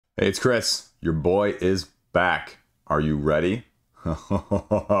Hey, it's Chris. Your boy is back. Are you ready?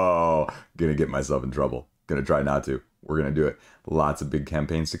 Gonna get myself in trouble. Gonna try not to. We're gonna do it. Lots of big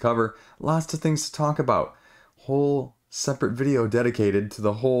campaigns to cover. Lots of things to talk about. Whole separate video dedicated to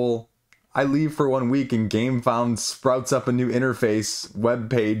the whole I leave for 1 week and Gamefound sprouts up a new interface,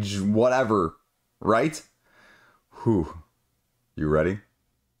 web page, whatever. Right? Whew. You ready?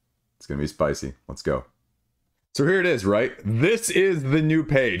 It's gonna be spicy. Let's go. So here it is, right? This is the new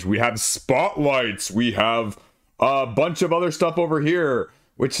page. We have spotlights. We have a bunch of other stuff over here,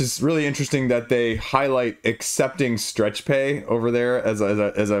 which is really interesting that they highlight accepting stretch pay over there as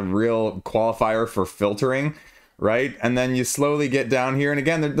a real qualifier for filtering, right? And then you slowly get down here. And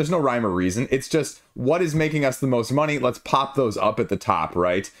again, there's no rhyme or reason. It's just what is making us the most money. Let's pop those up at the top,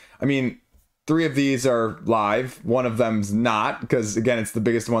 right? I mean, 3 of these are live. 1 of them's not, because again, it's the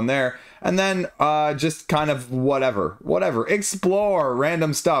biggest one there. And then just kind of whatever, explore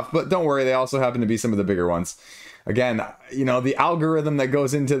random stuff. But don't worry, they also happen to be some of the bigger ones. Again, you know, the algorithm that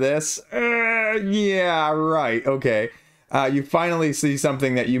goes into this, yeah, right, okay. You finally see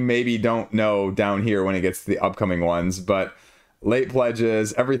something that you maybe don't know down here when it gets to the upcoming ones, but late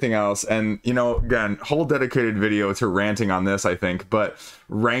pledges, everything else. And, you know, again, whole dedicated video to ranting on this, I think, but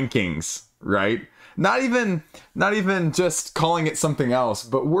rankings, right? Not even just calling it something else,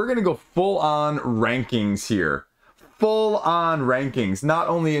 but we're going to go full on rankings here. Full on rankings, not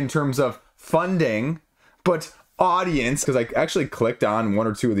only in terms of funding, but audience, because I actually clicked on 1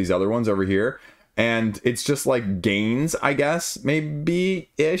 or 2 of these other ones over here, and it's just like gains, I guess,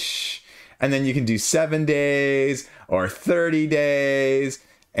 maybe-ish. And then you can do 7 days or 30 days.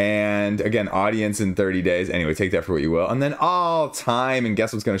 And again, audience in 30 days. Anyway, take that for what you will. And then all time, and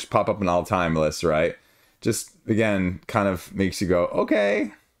guess what's going to pop up an all time list, right? Just, again, kind of makes you go,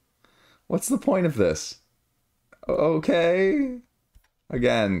 okay, what's the point of this? Okay.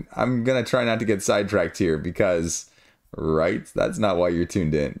 Again, I'm going to try not to get sidetracked here because, right, that's not why you're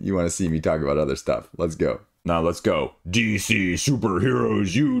tuned in. You want to see me talk about other stuff. Let's go. Now let's go. DC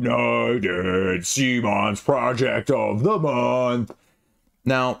Superheroes United, CMON's Project of the Month.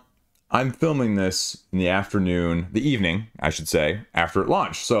 Now, I'm filming this in the afternoon, the evening, I should say, after it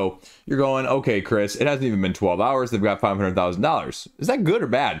launched. So you're going, okay, Chris, it hasn't even been 12 hours. They've got $500,000. Is that good or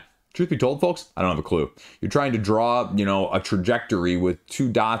bad? Truth be told, folks, I don't have a clue. You're trying to draw, you know, a trajectory with 2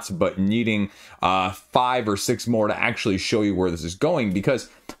 dots, but needing 5 or 6 more to actually show you where this is going. Because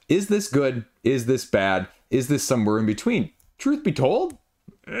is this good? Is this bad? Is this somewhere in between? Truth be told,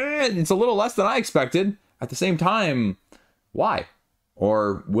 it's a little less than I expected. At the same time, why?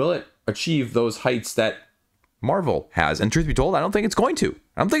 Or will it achieve those heights that Marvel has? And truth be told, I don't think it's going to.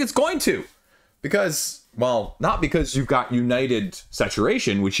 I don't think it's going to. Because, well, not because you've got United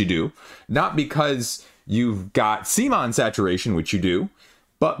saturation, which you do. Not because you've got CMON saturation, which you do.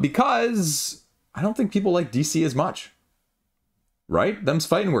 But because I don't think people like DC as much. Right? Them's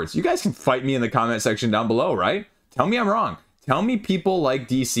fighting words. You guys can fight me in the comment section down below, right? Tell me I'm wrong. Tell me people like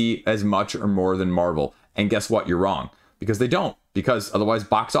DC as much or more than Marvel. And guess what? You're wrong. Because they don't. Because otherwise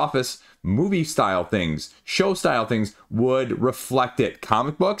box office, movie style things, show style things would reflect it.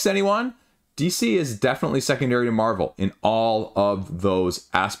 Comic books, anyone? DC is definitely secondary to Marvel in all of those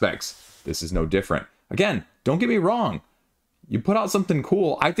aspects. This is no different. Again, don't get me wrong. You put out something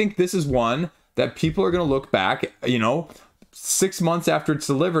cool. I think this is one that people are going to look back, you know, 6 months after it's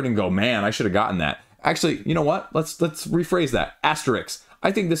delivered and go, man, I should have gotten that. Actually, you know what? Let's rephrase that. Asterisk.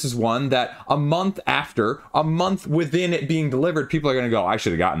 I think this is one that a month within it being delivered, people are going to go, I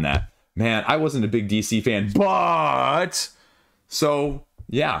should have gotten that. Man, I wasn't a big DC fan, but... So,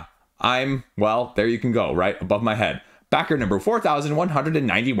 yeah, well, there you can go, right? Above my head. Backer number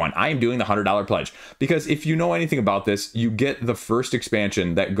 4,191. I am doing the $100 pledge. Because if you know anything about this, you get the first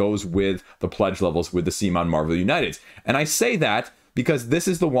expansion that goes with the pledge levels with the CMON Marvel United. And I say that because this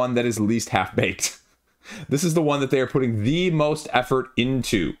is the one that is least half-baked. This is the one that they are putting the most effort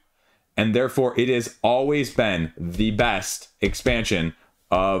into, and therefore it has always been the best expansion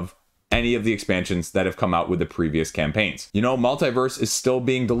of any of the expansions that have come out with the previous campaigns. You know, Multiverse is still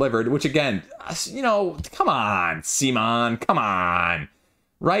being delivered, which again, you know, come on, CMON, come on,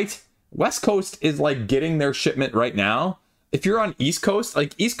 right? West Coast is like getting their shipment right now. If you're on East Coast,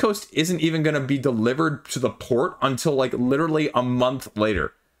 like East Coast isn't even going to be delivered to the port until like literally a month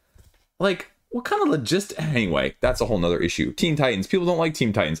later. Like, what kind of anyway, that's a whole nother issue. Teen Titans. People don't like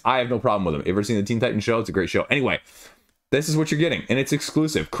Teen Titans. I have no problem with them. Ever seen the Teen Titans show? It's a great show. Anyway, this is what you're getting. And it's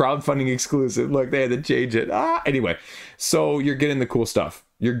exclusive. Crowdfunding exclusive. Look, they had to change it. Anyway, so you're getting the cool stuff.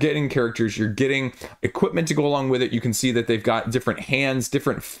 You're getting characters, you're getting equipment to go along with it. You can see that they've got different hands,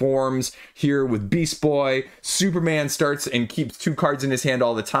 different forms here with Beast Boy. Superman starts and keeps 2 cards in his hand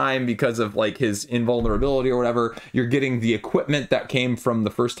all the time because of like his invulnerability or whatever. You're getting the equipment that came from the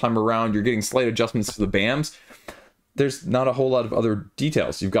first time around. You're getting slight adjustments to the BAMs. There's not a whole lot of other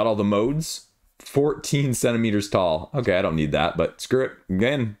details. You've got all the modes, 14 centimeters tall. Okay, I don't need that, but screw it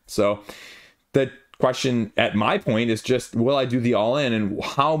again. So the question at my point is just, will I do the all-in, and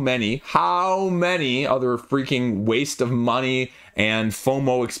how many other freaking waste of money and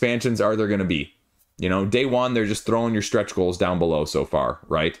FOMO expansions are there going to be? You know, day one, they're just throwing your stretch goals down below so far,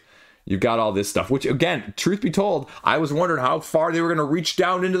 right? You've got all this stuff, which again, truth be told, I was wondering how far they were going to reach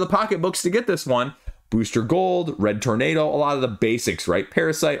down into the pocketbooks to get this one. Booster Gold, Red Tornado, a lot of the basics, right?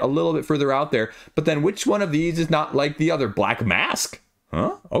 Parasite, a little bit further out there. But then which one of these is not like the other? Black Mask?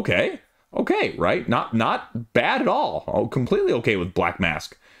 Huh? Okay, right? Not bad at all. Oh, completely okay with Black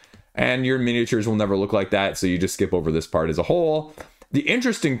Mask. And your miniatures will never look like that, so you just skip over this part as a whole. The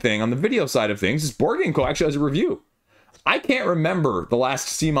interesting thing on the video side of things is Board Game Co. actually has a review. I can't remember the last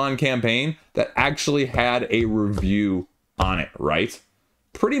CMON campaign that actually had a review on it, right?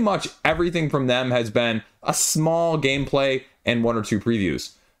 Pretty much everything from them has been a small gameplay and 1 or 2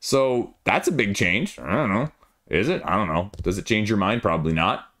 previews. So that's a big change. I don't know. Is it? I don't know. Does it change your mind? Probably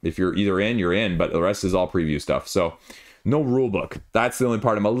not. If you're either in, you're in, but the rest is all preview stuff. So no rule book. That's the only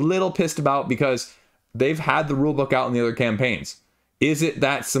part I'm a little pissed about, because they've had the rule book out in the other campaigns. Is it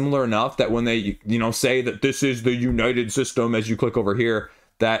that similar enough that when they, you know, say that this is the United System as you click over here,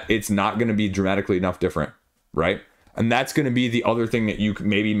 that it's not going to be dramatically enough different, right? And that's going to be the other thing that you could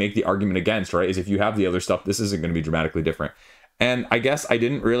maybe make the argument against, right? Is if you have the other stuff, this isn't going to be dramatically different. And I guess I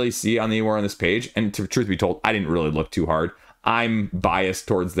didn't really see anywhere on this page, and to truth be told, I didn't really look too hard. I'm biased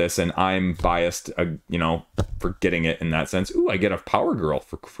towards this, and I'm biased, you know, for getting it in that sense. Ooh, I get a Power Girl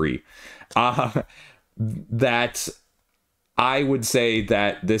for free. That I would say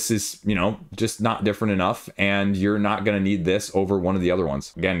that this is, you know, just not different enough, and you're not going to need this over one of the other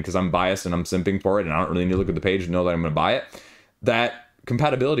ones. Again, because I'm biased and I'm simping for it, and I don't really need to look at the page to know that I'm going to buy it. That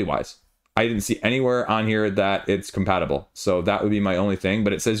compatibility-wise, I didn't see anywhere on here that it's compatible. So that would be my only thing,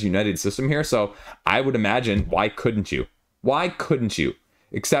 but it says United System here. So I would imagine, why couldn't you? Why couldn't you?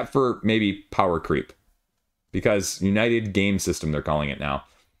 Except for maybe power creep. Because United Game System, they're calling it now,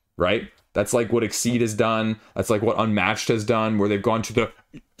 right? That's like what Exceed has done. That's like what Unmatched has done, where they've gone to the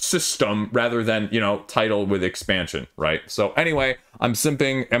system rather than, you know, title with expansion, right? So anyway, I'm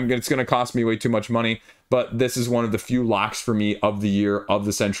simping. It's going to cost me way too much money, but this is one of the few locks for me of the year, of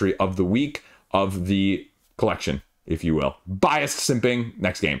the century, of the week, of the collection, if you will. Biased simping.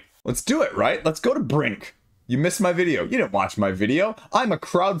 Next game. Let's do it, right? Let's go to Brink. You missed my video. You didn't watch my video. I'm a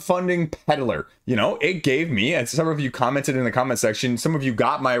crowdfunding peddler. You know, it gave me, and some of you commented in the comment section, some of you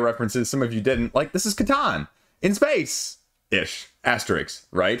got my references, some of you didn't. Like, this is Catan in space-ish, asterisk,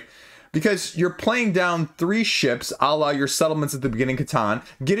 right? Because you're playing down 3 ships, a la your settlements at the beginning Catan,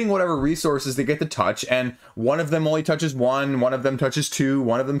 getting whatever resources they get to touch, and one of them only touches 1, one of them touches 2,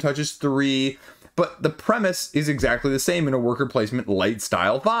 one of them touches 3. But the premise is exactly the same in a worker placement light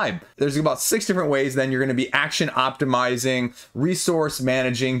style vibe. There's about 6 different ways. Then you're going to be action optimizing, resource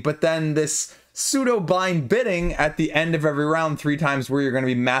managing, but then this pseudo blind bidding at the end of every round 3 times, where you're going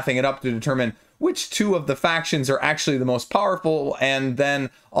to be mathing it up to determine which 2 of the factions are actually the most powerful, and then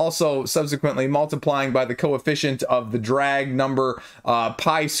also subsequently multiplying by the coefficient of the drag number,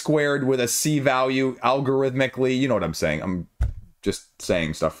 pi squared with a C value algorithmically. You know what I'm saying? I'm just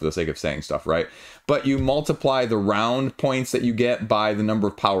saying stuff for the sake of saying stuff, right? But you multiply the round points that you get by the number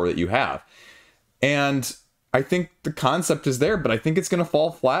of power that you have. And I think the concept is there, but I think it's going to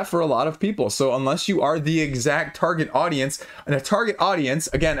fall flat for a lot of people. So unless you are the exact target audience, and a target audience,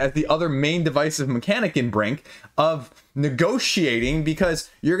 again, as the other main divisive mechanic in Brink, of negotiating, because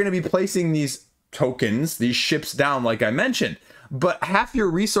you're going to be placing these tokens, these ships down, like I mentioned. But half your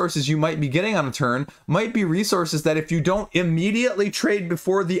resources you might be getting on a turn might be resources that if you don't immediately trade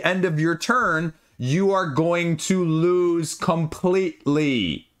before the end of your turn, you are going to lose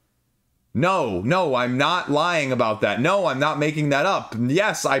completely. No, I'm not lying about that. No, I'm not making that up.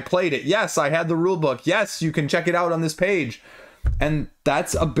 Yes, I played it. Yes, I had the rule book. Yes, you can check it out on this page. And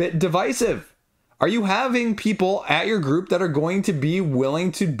that's a bit divisive. Are you having people at your group that are going to be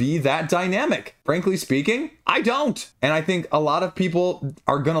willing to be that dynamic? Frankly speaking, I don't. And I think a lot of people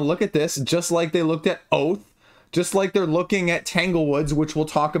are going to look at this just like they looked at Oath, just like they're looking at Tanglewoods, which we'll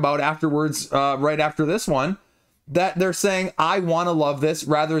talk about afterwards, right after this one. that they're saying, I want to love this,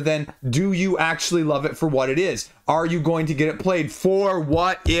 rather than, do you actually love it for what it is? Are you going to get it played for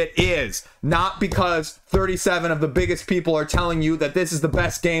what it is? Not because 37 of the biggest people are telling you that this is the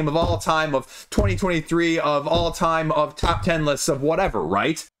best game of all time, of 2023, of all time, of top 10 lists, of whatever,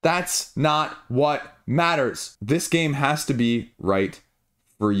 right? That's not what matters. This game has to be right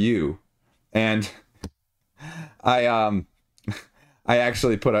for you. And I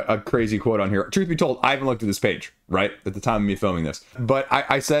actually put a crazy quote on here. Truth be told, I haven't looked at this page, right, at the time of me filming this. But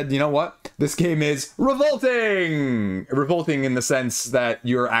I said, you know what? This game is revolting! Revolting in the sense that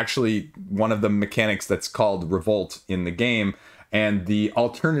you're actually one of the mechanics that's called revolt in the game. And the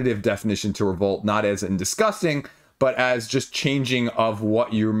alternative definition to revolt, not as in disgusting, but as just changing of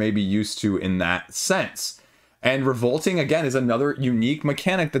what you're maybe used to in that sense. And revolting, again, is another unique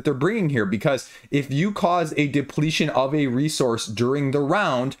mechanic that they're bringing here, because if you cause a depletion of a resource during the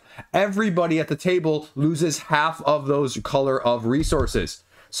round, everybody at the table loses half of those color of resources.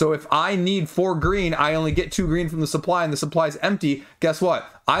 So if I need 4 green, I only get 2 green from the supply and the supply is empty. Guess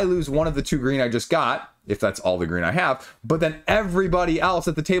what? I lose 1 of the 2 green I just got, if that's all the green I have, but then everybody else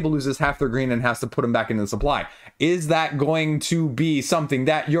at the table loses half their green and has to put them back into the supply. Is that going to be something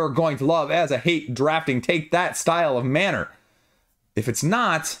that you're going to love as a hate drafting, take that style of manner? If it's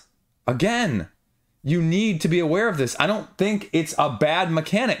not, again, you need to be aware of this. I don't think it's a bad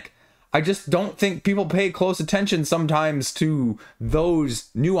mechanic. I just don't think people pay close attention sometimes to those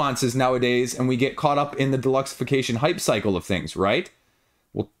nuances nowadays, and we get caught up in the deluxification hype cycle of things, right?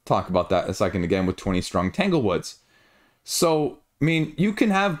 We'll talk about that in a second again with 20 Strong Tanglewoods. So, I mean, you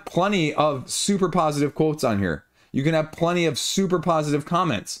can have plenty of super positive quotes on here. You can have plenty of super positive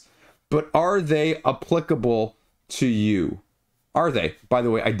comments, but are they applicable to you? Are they? By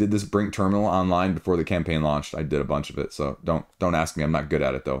the way, I did this Brink terminal online before the campaign launched. I did a bunch of it, so don't ask me. I'm not good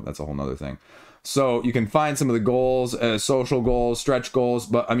at it, though. That's a whole nother thing. So you can find some of the goals, social goals, stretch goals,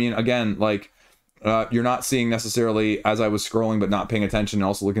 but I mean, again, like, you're not seeing necessarily, as I was scrolling but not paying attention and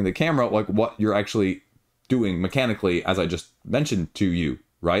also looking at the camera, like what you're actually doing mechanically, as I just mentioned to you,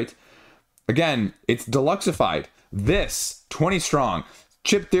 right? Again, it's deluxified. This 20 strong,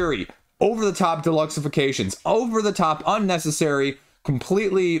 chip theory, over the top deluxifications, over the top, unnecessary,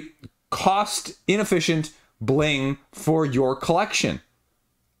 completely cost inefficient bling for your collection.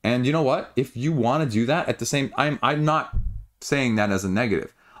 And you know what? If you want to do that at the same, I'm not saying that as a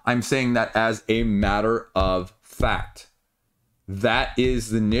negative. I'm saying that as a matter of fact. That is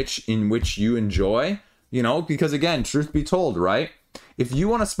the niche in which you enjoy, you know, because again, truth be told, right? If you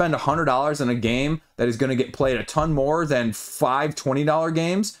want to spend $100 in a game that is going to get played a ton more than 5 $20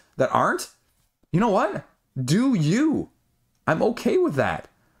 games that aren't, you know what? Do you? I'm okay with that.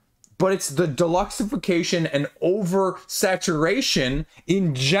 But it's the deluxification and oversaturation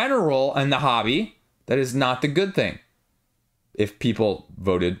in general in the hobby that is not the good thing. If people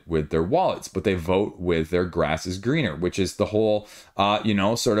voted with their wallets, but they vote with their grass is greener, which is the whole, you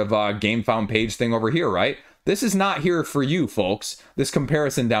know, sort of Gamefound page thing over here, right? This is not here for you, folks. This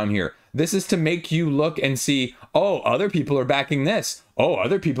comparison down here. This is to make you look and see, oh, other people are backing this. Oh,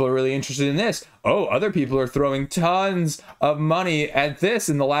 other people are really interested in this. Oh, other people are throwing tons of money at this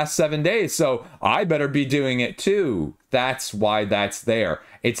in the last 7 days, so I better be doing it too. That's why that's there.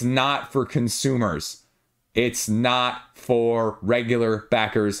 It's not for consumers. It's not for regular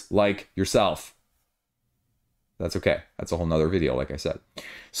backers like yourself. That's okay. That's a whole nother video, like I said.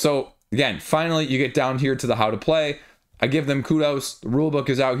 So again, finally, you get down here to the how to play. I give them kudos. The rulebook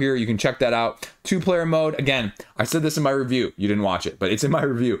is out here. You can check that out. 2-player mode. Again, I said this in my review. You didn't watch it, but it's in my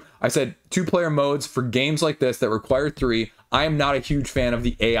review. I said 2-player modes for games like this that require 3. I am not a huge fan of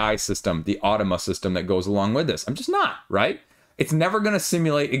the AI system, the Automa system that goes along with this. I'm just not, right? It's never going to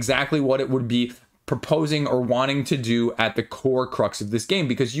simulate exactly what it would be proposing or wanting to do at the core crux of this game,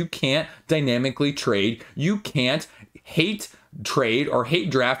 because you can't dynamically trade. You can't hate trade or hate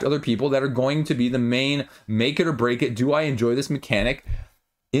draft other people that are going to be the main make it or break it. Do I enjoy this mechanic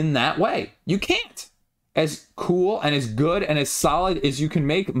in that way? You can't. As cool and as good and as solid as you can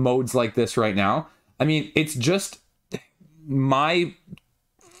make modes like this right now, I mean, it's just my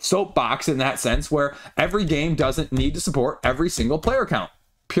soapbox in that sense, where every game doesn't need to support every single player count,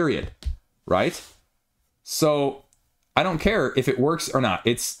 period. Right? So I don't care if it works or not.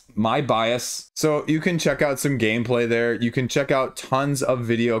 It's my bias. So you can check out some gameplay there. You can check out tons of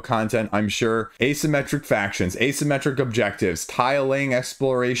video content, I'm sure. Asymmetric factions, asymmetric objectives, tile laying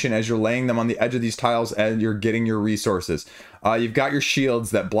exploration as you're laying them on the edge of these tiles and you're getting your resources. You've got your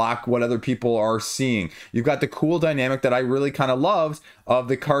shields that block what other people are seeing. You've got the cool dynamic that I really kind of loved of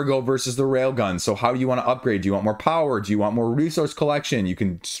the cargo versus the railgun. So how do you want to upgrade? Do you want more power? Do you want more resource collection? You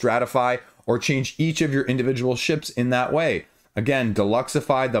can stratify or change each of your individual ships in that way. Again,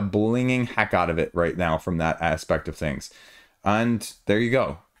 Deluxify the blinging heck out of it right now from that aspect of things. And there you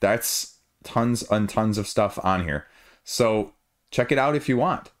go. That's tons and tons of stuff on here. So check it out if you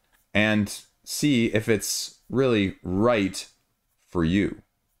want and see if it's really right for you.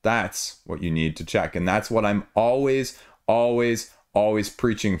 That's what you need to check. And that's what I'm always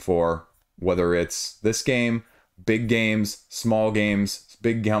preaching for, whether it's this game, big games, small games,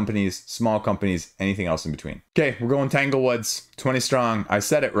 big companies, small companies, anything else in between. Okay, we're going Tanglewoods, 20 strong. I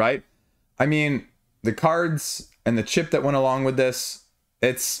said it, right? I mean, the cards and the chip that went along with this,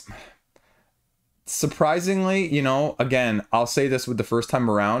 it's surprisingly, you know, again, I'll say this with the first time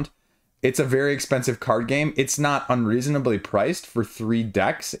around, it's a very expensive card game. It's not unreasonably priced for 3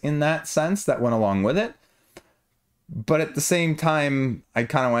 decks in that sense that went along with it. But at the same time, I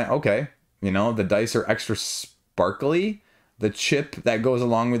kind of went, okay, you know, the dice are extra sparkly. The chip that goes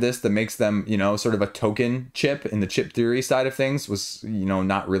along with this that makes them, you know, sort of a token chip in the chip theory side of things was, you know,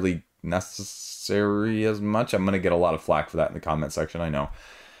 not really necessary as much. I'm going to get a lot of flack for that in the comment section, I know.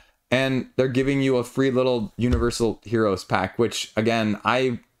 And they're giving you a free little Universal Heroes pack, which, again,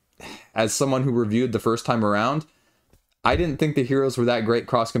 as someone who reviewed the first time around, I didn't think the heroes were that great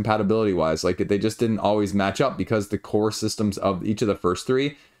cross-compatibility wise. Like, they just didn't always match up because the core systems of each of the first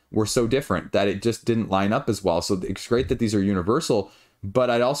 3 were so different that it just didn't line up as well. So it's great that these are universal, but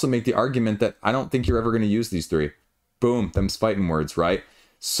I'd also make the argument that I don't think you're ever going to use these 3. Boom, them's fighting words, right?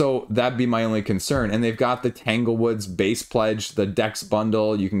 So that'd be my only concern. And they've got the Tanglewoods base pledge, the Dex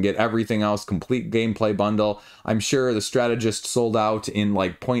bundle. You can get everything else, complete gameplay bundle. I'm sure the strategist sold out in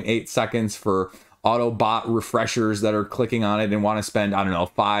like 0.8 seconds for auto bot refreshers that are clicking on it and want to spend, I don't know,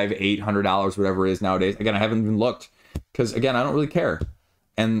 $500, $800, whatever it is nowadays. Again, I haven't even looked because, again, I don't really care.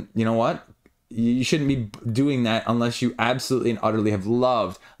 And you know what? You shouldn't be doing that unless you absolutely and utterly have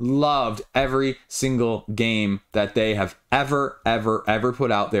loved every single game that they have ever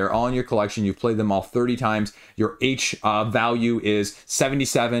put out there, all in your collection. You've played them all 30 times. Your H value is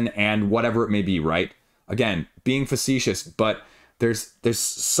 77 and whatever it may be, right? Again, being facetious, but there's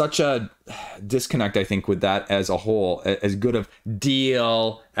such a disconnect, I think, with that as a whole, as good of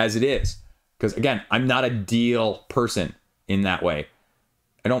deal as it is. Because again, I'm not a deal person in that way.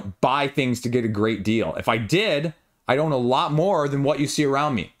 I don't buy things to get a great deal. If I did, I'd own a lot more than what you see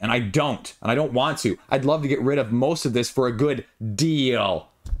around me. And I don't. And I don't want to. I'd love to get rid of most of this for a good deal.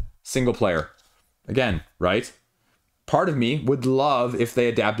 Single player. Again, right? Part of me would love if they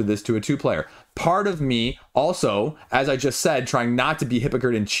adapted this to a 2-player. Part of me also, as I just said, trying not to be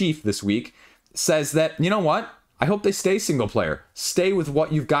hypocrite in chief this week, says that, you know what? I hope they stay single player. Stay with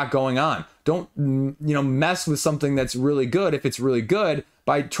what you've got going on. Don't, you know, mess with something that's really good if it's really good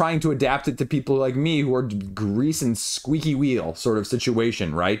by trying to adapt it to people like me who are grease and squeaky wheel sort of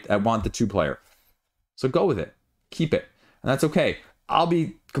situation, right? I want the 2-player. So go with it. Keep it. And that's okay. I'll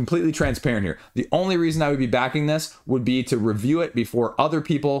be completely transparent here. The only reason I would be backing this would be to review it before other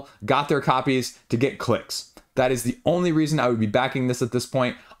people got their copies to get clicks. That is the only reason I would be backing this at this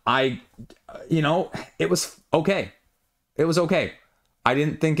point. You know, it was okay. It was okay. I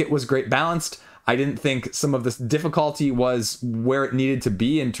didn't think it was great balanced. I didn't think some of this difficulty was where it needed to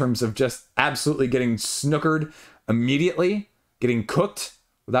be in terms of just absolutely getting snookered immediately, getting cooked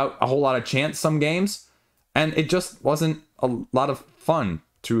without a whole lot of chance some games. And it just wasn't a lot of fun.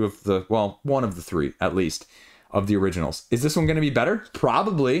 One of the 3, at least, of the originals. Is this one going to be better?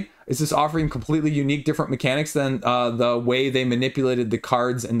 Probably. Is this offering completely unique, different mechanics than the way they manipulated the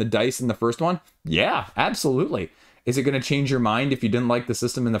cards and the dice in the first one? Yeah, absolutely. Is it going to change your mind if you didn't like the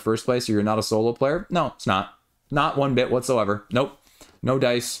system in the first place or you're not a solo player? No, it's not. Not one bit whatsoever. Nope. No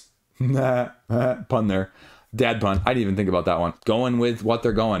dice. Pun there. Dad pun. I didn't even think about that one. Going with what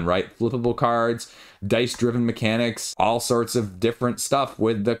they're going, right? Flippable cards, dice-driven mechanics, all sorts of different stuff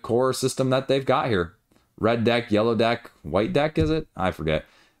with the core system that they've got here. Red deck, yellow deck, white deck, is it? I forget.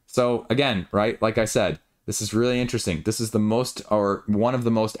 So again, right, like I said, this is really interesting. This is the most, or one of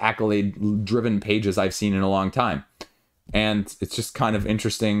the most accolade-driven pages I've seen in a long time. And it's just kind of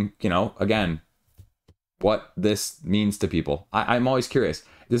interesting, you know, again, what this means to people. I'm always curious.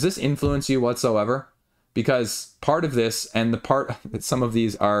 Does this influence you whatsoever? Because part of this and the part that some of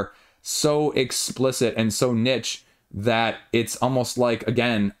these are so explicit and so niche that it's almost like,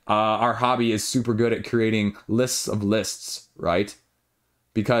 again, our hobby is super good at creating lists of lists, right?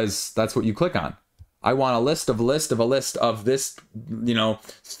 Because that's what you click on. I want a list of this, you know,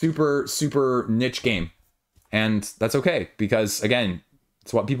 super niche game. And that's okay, because again,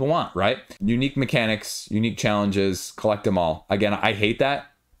 it's what people want, right? Unique mechanics, unique challenges, collect them all. Again, I hate that.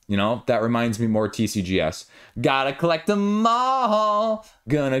 You know, that reminds me more TCGS. Gotta collect them all.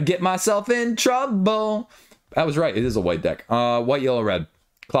 Gonna get myself in trouble. That was right. It is a white deck. White, yellow, red.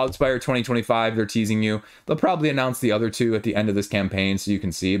 Cloudspire 2025, they're teasing you. They'll probably announce the other two at the end of this campaign so you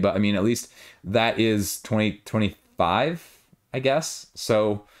can see. But, I mean, at least that is 2025, I guess.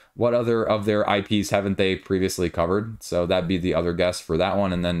 So what other of their IPs haven't they previously covered? So that'd be the other guess for that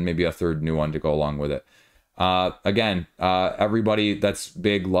one. And then maybe a third new one to go along with it. Again, everybody that's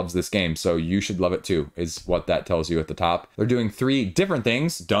big loves this game, so you should love it too, is what that tells you at the top. They're doing 3 different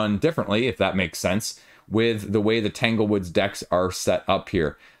things, done differently, if that makes sense, with the way the Tanglewoods decks are set up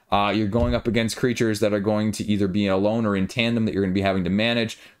here. You're going up against creatures that are going to either be alone or in tandem that you're going to be having to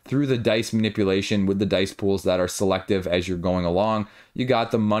manage through the dice manipulation with the dice pools that are selective as you're going along. You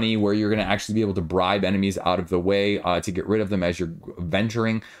got the money where you're going to actually be able to bribe enemies out of the way to get rid of them as you're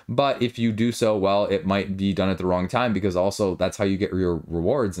venturing. But if you do so, well, it might be done at the wrong time, because also that's how you get your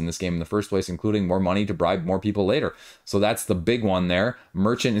rewards in this game in the first place, including more money to bribe more people later. So that's the big one there.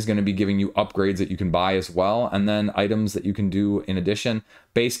 Merchant is going to be giving you upgrades that you can buy as well, and then items that you can do in addition.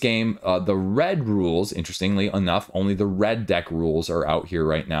 Base game, the red rules, interestingly enough, only the red deck rules are out here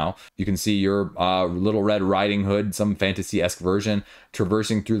right now. You can see your Little Red Riding Hood, some fantasy-esque version,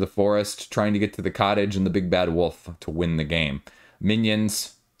 traversing through the forest, trying to get to the cottage and the big bad wolf to win the game.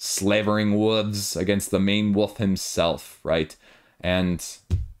 Minions, slavering wolves against the main wolf himself, right? And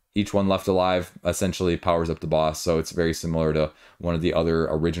each one left alive essentially powers up the boss, so it's very similar to one of the other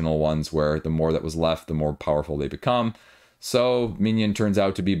original ones where the more that was left, the more powerful they become. So Minion turns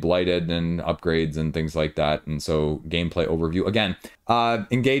out to be blighted and upgrades and things like that. And so gameplay overview. Again,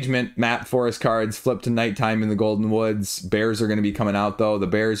 engagement, map, forest cards, flip to nighttime in the Golden Woods. Bears are going to be coming out though. The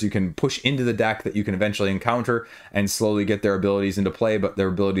bears you can push into the deck that you can eventually encounter and slowly get their abilities into play, but their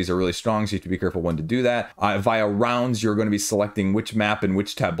abilities are really strong, so you have to be careful when to do that. Via rounds, you're going to be selecting which map and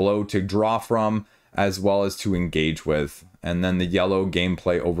which tableau to draw from, as well as to engage with. And then the yellow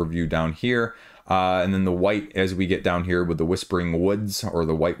gameplay overview down here. And then the white as we get down here with the Whispering Woods, or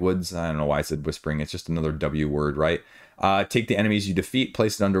the White Woods. I don't know why I said whispering. It's just another W word, right? Take the enemies you defeat,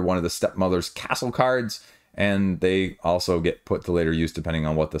 place it under one of the stepmother's castle cards, and they also get put to later use depending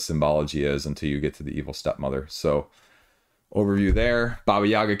on what the symbology is until you get to the evil stepmother. So overview there. Baba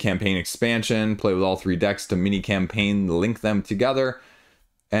Yaga campaign expansion. Play with all 3 decks to mini campaign, link them together,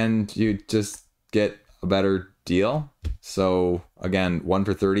 and you just get a better deal. So again, 1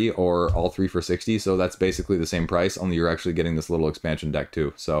 for 30 or all 3 for 60. So that's basically the same price, only you're actually getting this little expansion deck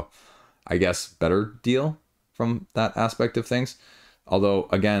too. So I guess better deal from that aspect of things. Although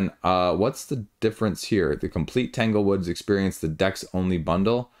again, what's the difference here? The complete Tanglewoods experience, the decks only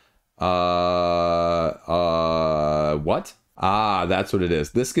bundle. What? Ah, that's what it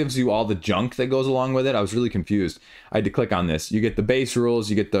is. This gives you all the junk that goes along with it. I was really confused. I had to click on this. You get the base rules,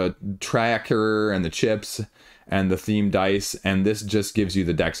 you get the tracker and the chips and the theme dice, and this just gives you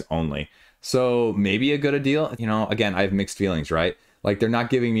the decks only. So maybe a good deal. You know, again, I have mixed feelings, right? Like, they're not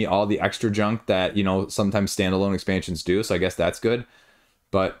giving me all the extra junk that, you know, sometimes standalone expansions do, so I guess that's good.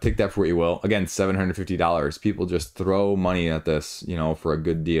 But take that for what you will. Again, $750. People just throw money at this, you know, for a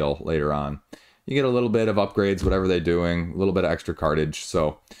good deal later on. You get a little bit of upgrades, whatever they're doing, a little bit of extra cartage.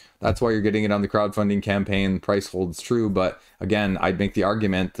 So that's why you're getting it on the crowdfunding campaign. Price holds true. But again, I'd make the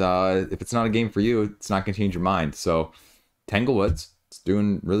argument, if it's not a game for you, it's not going to change your mind. So Tanglewoods, it's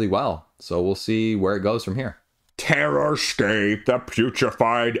doing really well. So we'll see where it goes from here. Terrorscape, the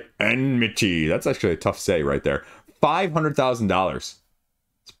Putrefied Enmity. That's actually a tough say right there. $500,000.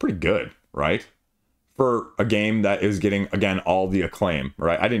 It's pretty good, right? For a game that is getting, again, all the acclaim,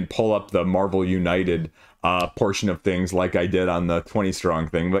 right? I didn't pull up the Marvel United portion of things like I did on the 20 strong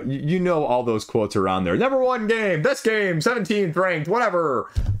thing, but you know all those quotes around there. Number 1 game, best game, 17th ranked, whatever,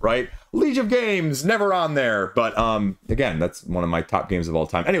 right? Liege of Games, never on there. But again, that's one of my top games of all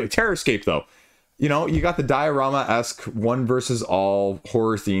time. Anyway, Terrorscape, though. You know, you got the diorama-esque one versus all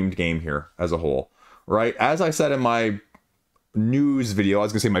horror-themed game here as a whole, right? As I said in my news video, I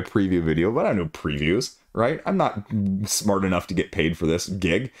was gonna say my preview video, but I don't know previews, right? I'm not smart enough to get paid for this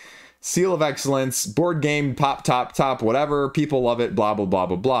gig. Seal of excellence, board game, top, whatever. People love it, blah, blah, blah,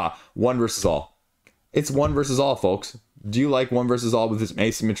 blah, blah. One versus all. It's one versus all, folks. Do you like one versus all with this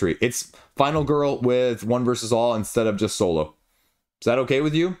asymmetry? It's Final Girl with one versus all instead of just solo. Is that okay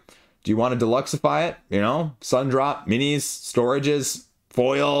with you? Do you want to deluxify it? You know, sun drop, minis, storages,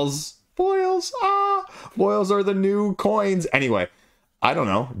 foils. Foils, foils are the new coins. Anyway, I don't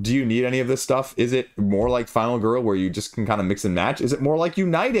know. Do you need any of this stuff? Is it more like Final Girl where you just can kind of mix and match? Is it more like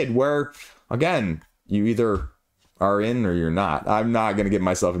United where, again, you either are in or you're not. I'm not going to get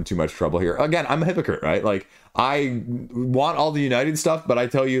myself in too much trouble here. Again, I'm a hypocrite, right? Like, I want all the United stuff, but I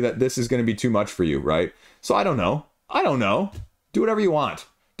tell you that this is going to be too much for you, right? So I don't know. I don't know. Do whatever you want.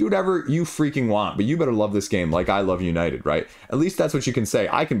 Do whatever you freaking want, but you better love this game like I love United, right? At least that's what you can say.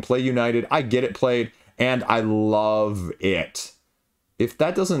 I can play United, I get it played, and I love it. If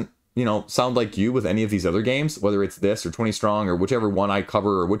that doesn't, you know, sound like you with any of these other games, whether it's this or 20 Strong or whichever one I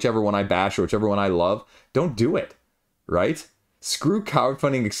cover or whichever one I bash or whichever one I love, don't do it, right? Screw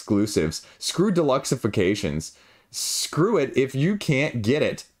crowdfunding exclusives. Screw deluxeifications. Screw it if you can't get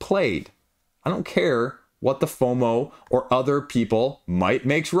it played. I don't care what the FOMO or other people, might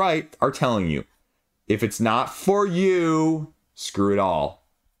makes right, are telling you. If it's not for you, screw it all.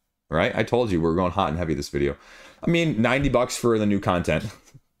 Right? I told you we're going hot and heavy this video. I mean, $90 for the new content.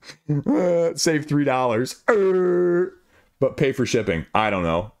 Save $3. But pay for shipping. I don't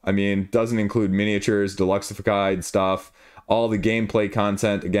know. I mean, doesn't include miniatures, deluxeified stuff, all the gameplay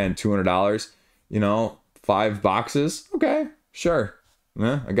content. Again, $200. You know, 5 boxes. Okay, sure.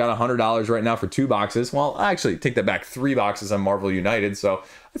 I got $100 right now for 2 boxes. Well, actually, take that back. 3 boxes on Marvel United. So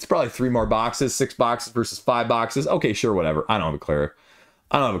it's probably 3 more boxes. 6 boxes versus 5 boxes. Okay, sure, whatever. I don't have a clue.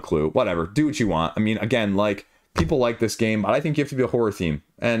 I don't have a clue. Whatever. Do what you want. I mean, again, like, people like this game, but I think you have to be a horror theme.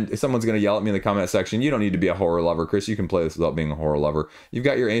 And if someone's going to yell at me in the comment section, you don't need to be a horror lover, Chris. You can play this without being a horror lover. You've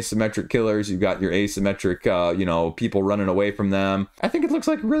got your asymmetric killers. You've got your asymmetric, you know, people running away from them. I think it looks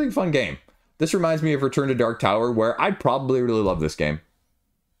like a really fun game. This reminds me of Return to Dark Tower, where I'd probably really love this game.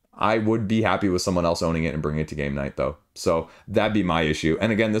 I would be happy with someone else owning it and bringing it to game night, though. So that'd be my issue.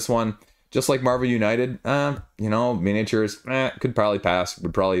 And again, this one, just like Marvel United, you know, miniatures, could probably pass.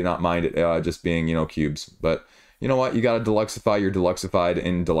 Would probably not mind it just being, you know, cubes. But you know what? You got to deluxeify your deluxeified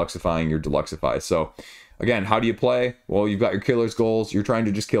and deluxeifying your deluxeified. So again, how do you play? Well, you've got your killer's goals. You're trying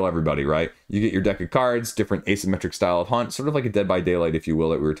to just kill everybody, right? You get your deck of cards, different asymmetric style of hunt, sort of like a Dead by Daylight, if you will,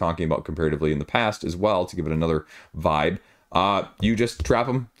 that we were talking about comparatively in the past as well, to give it another vibe. You just trap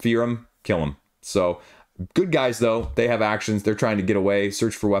them, fear them, kill them. So good guys, though, they have actions. They're trying to get away,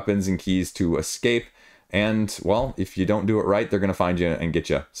 search for weapons and keys to escape. And, well, if you don't do it right, they're going to find you and get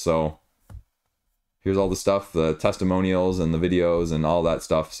you. So here's all the stuff, the testimonials and the videos and all that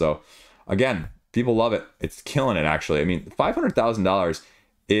stuff. So again, people love it. It's killing it, actually. I mean, $500,000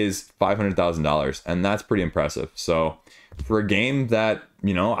 is $500,000, and that's pretty impressive. So for a game that,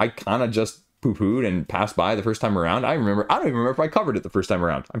 you know, I kind of just poo-pooed and passed by the first time around. I don't even remember if I covered it the first time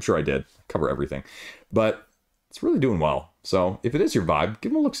around. I'm sure I did. Cover everything. But it's really doing well. So if it is your vibe,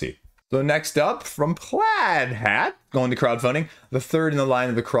 give them a look-see. So next up, from Plaid Hat, going to crowdfunding, the third in the line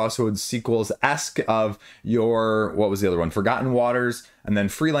of the Crossroads sequels-esque of your, what was the other one? Forgotten Waters, and then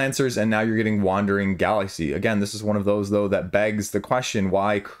Freelancers, and now you're getting Wandering Galaxy. Again, this is one of those, though, that begs the question,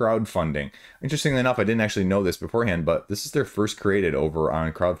 why crowdfunding? Interestingly enough, I didn't actually know this beforehand, but this is their first created over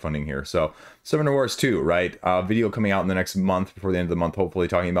on crowdfunding here. So Summoner Wars 2, right? Video coming out in the next month, before the end of the month, hopefully,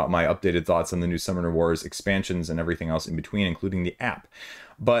 talking about my updated thoughts on the new Summoner Wars expansions and everything else in between, including the app.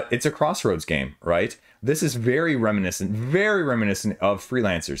 But it's a Crossroads game, right? This is very reminiscent of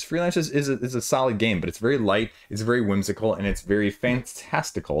Freelancers. Freelancers is a solid game, but it's very light, it's very whimsical, and it's very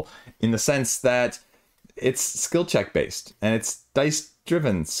fantastical in the sense that it's skill check based, and it's dice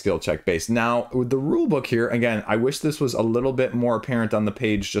driven skill check based. Now, with the rule book here, again, I wish this was a little bit more apparent on the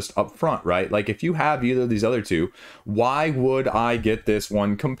page just up front, right? Like, if you have either of these other two, why would I get this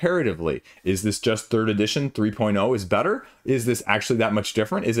one comparatively? Is this just 3rd edition 3.0 is better? Is this actually that much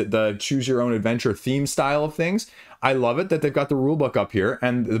different? Is it the choose your own adventure theme style of things? I love it that they've got the rulebook up here,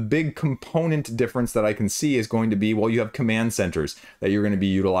 and the big component difference that I can see is going to be, well, you have command centers that you're going to be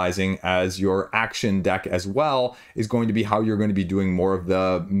utilizing as your action deck as well, is going to be how you're going to be doing more of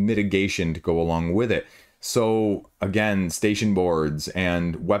the mitigation to go along with it. So again, station boards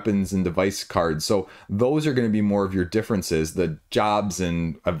and weapons and device cards. So those are going to be more of your differences, the jobs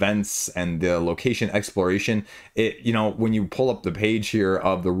and events and the location exploration. It, you know, when you pull up the page here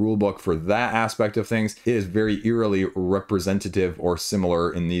of the rule book for that aspect of things, it is very eerily representative or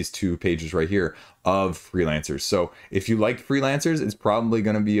similar in these 2 pages right here of Freelancers. So if you like Freelancers, it's probably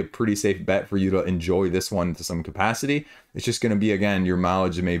going to be a pretty safe bet for you to enjoy this one to some capacity. It's just going to be, again, your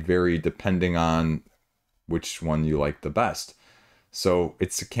mileage may vary depending on which one you like the best. So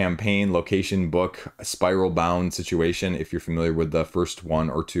it's a campaign, location, book, a spiral bound situation, if you're familiar with the first 1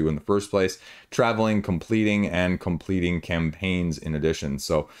 or 2 in the first place. Traveling, completing, and completing campaigns in addition.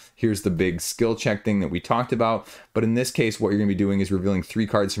 So here's the big skill check thing that we talked about. But in this case, what you're going to be doing is revealing 3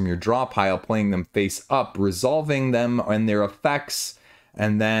 cards from your draw pile, playing them face up, resolving them and their effects,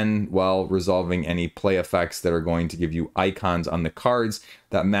 and then, well, resolving any play effects that are going to give you icons on the cards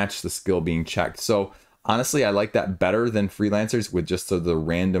that match the skill being checked. So Honestly, I like that better than freelancers with just the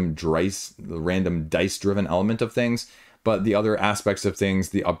random dice driven element of things. But the other aspects of things,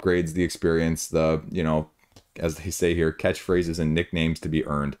 the upgrades, the experience, the, you know, as they say here, catchphrases and nicknames to be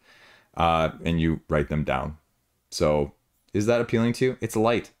earned, and you write them down. So is that appealing to you? It's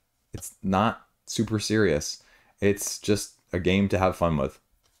light. It's not super serious. It's just a game to have fun with.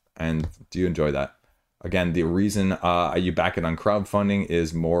 And do you enjoy that? Again, the reason you back it on crowdfunding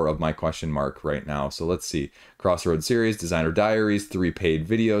is more of my question mark right now. So let's see. Crossroad Series, Designer Diaries, 3 paid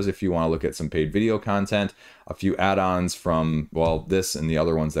videos if you want to look at some paid video content, a few add-ons from, well, this and the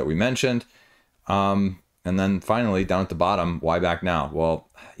other ones that we mentioned. And then finally, down at the bottom, why back now? Well,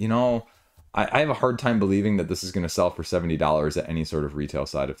 you know, I have a hard time believing that this is going to sell for $70 at any sort of retail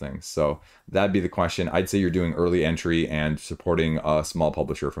side of things. So that'd be the question. I'd say you're doing early entry and supporting a small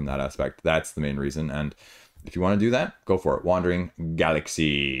publisher from that aspect. That's the main reason. And if you want to do that, go for it. Wandering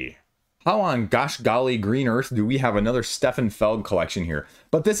Galaxy. How on gosh golly green earth do we have another Stefan Feld collection here?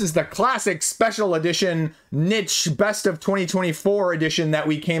 But this is the classic special edition niche best of 2024 edition that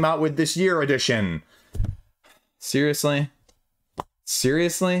we came out with this year edition. Seriously?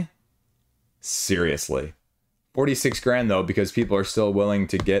 Seriously? Seriously. 46 grand though, because people are still willing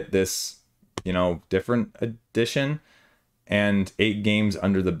to get this, you know, different edition. And 8 games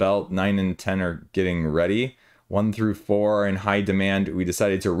under the belt, 9 and 10 are getting ready. 1 through 4 are in high demand. We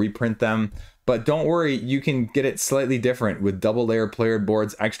decided to reprint them. But don't worry, you can get it slightly different with double layer player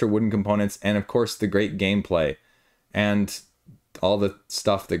boards, extra wooden components, and of course the great gameplay. And all the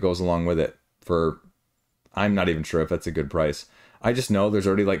stuff that goes along with it for, I'm not even sure if that's a good price. I just know there's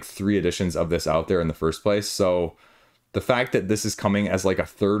already like 3 editions of this out there in the first place. So the fact that this is coming as like a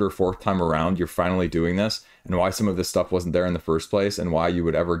 3rd or 4th time around, you're finally doing this, and why some of this stuff wasn't there in the first place, and why you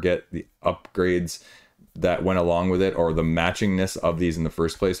would ever get the upgrades that went along with it, or the matchingness of these in the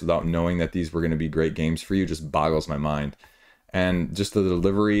first place without knowing that these were going to be great games for you, just boggles my mind. And just the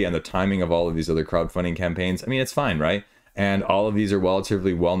delivery and the timing of all of these other crowdfunding campaigns, I mean, it's fine, right? And all of these are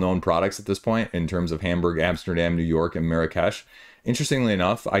relatively well-known products at this point in terms of Hamburg, Amsterdam, New York, and Marrakesh. Interestingly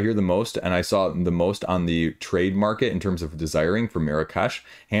enough, I hear the most, and I saw the most on the trade market in terms of desiring for Marrakesh.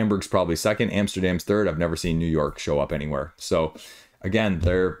 Hamburg's probably 2nd, Amsterdam's 3rd. I've never seen New York show up anywhere. So again,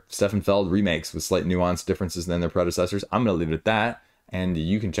 they're Stefan Feld remakes with slight nuance differences than their predecessors. I'm going to leave it at that, and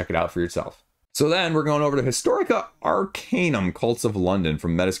you can check it out for yourself. So then we're going over to Histórica Arcanum, Cults of London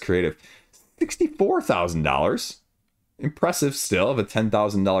from Metis Creative. $64,000. Impressive still, of a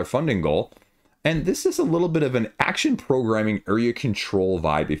 $10,000 funding goal. And this is a little bit of an action programming area control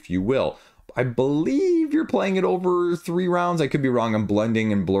vibe, if you will. I believe you're playing it over 3 rounds. I could be wrong. I'm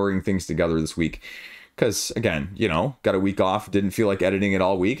blending and blurring things together this week. Because, again, you know, got a week off, didn't feel like editing it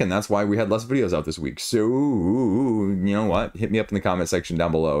all week, and that's why we had less videos out this week. So, you know what? Hit me up in the comment section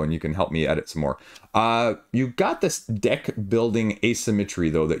down below, and you can help me edit some more. You got this deck building asymmetry,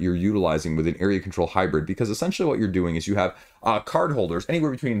 though, that you're utilizing with an area control hybrid, because essentially what you're doing is you have card holders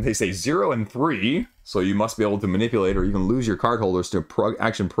anywhere between, they say, 0 and 3, so you must be able to manipulate or even lose your card holders to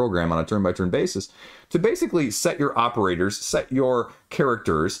action program on a turn-by-turn basis to basically set your operators, set your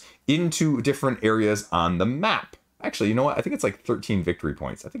characters into different areas on the map. Actually, you know what? I think it's like 13 victory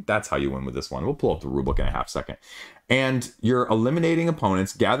points. I think that's how you win with this one. We'll pull up the rulebook in a half second. And you're eliminating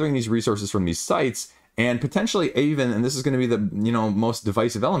opponents, gathering these resources from these sites, and potentially even, and this is going to be the, you know, most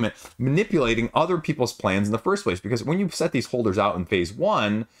divisive element, manipulating other people's plans in the first place. Because when you set these holders out in phase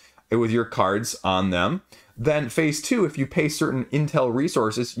 1 with your cards on them, then phase 2, if you pay certain intel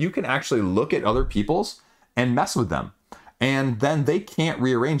resources, you can actually look at other people's and mess with them. And then they can't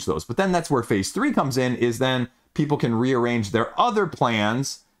rearrange those. But then that's where phase 3 comes in, is then people can rearrange their other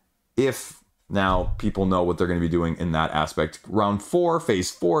plans if now people know what they're going to be doing in that aspect. Round 4, phase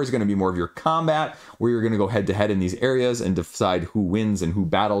 4 is going to be more of your combat, where you're going to go head to head in these areas and decide who wins and who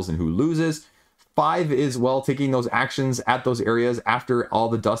battles and who loses. 5 is, well, taking those actions at those areas after all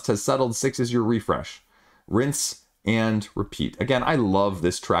the dust has settled. 6 is your refresh. Rinse and repeat. Again, I love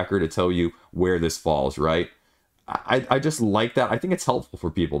this tracker to tell you where this falls, right? I just like that. I think it's helpful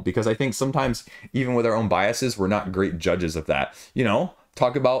for people, because I think sometimes, even with our own biases, we're not great judges of that. You know,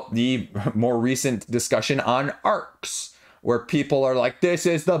 talk about the more recent discussion on arcs, where people are like, this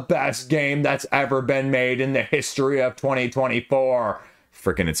is the best game that's ever been made in the history of 2024.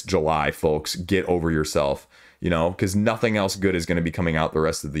 Freaking, it's July, folks. Get over yourself, you know, because nothing else good is going to be coming out the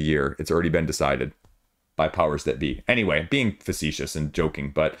rest of the year. It's already been decided by powers that be. Anyway, being facetious and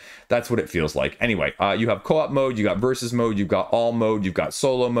joking, but that's what it feels like. Anyway, you have co-op mode, you got versus mode, you've got all mode, you've got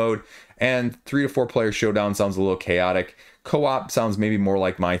solo mode, and 3 to 4 player showdown sounds a little chaotic. Co-op sounds maybe more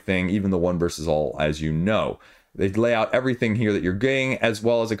like my thing, even the 1 versus all, as you know. They lay out everything here that you're getting, as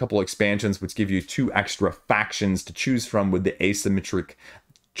well as a couple expansions, which give you 2 extra factions to choose from with the asymmetric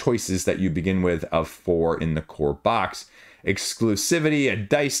choices that you begin with of 4 in the core box. Exclusivity, a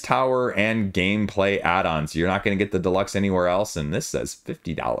dice tower, and gameplay add-ons. You're not going to get the deluxe anywhere else, and this says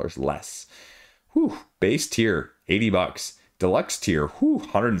 $50 less. Whew. Base tier, $80. Deluxe tier, whew,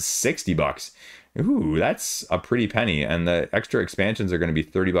 $160. Ooh, that's a pretty penny, and the extra expansions are going to be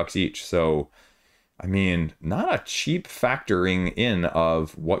 $30 each. So, I mean, not a cheap factoring in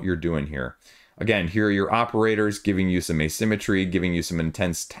of what you're doing here. Again, here are your operators giving you some asymmetry, giving you some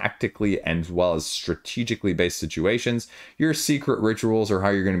intense tactically as well as strategically based situations. Your secret rituals are how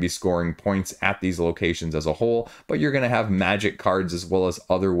you're going to be scoring points at these locations as a whole, but you're going to have magic cards as well as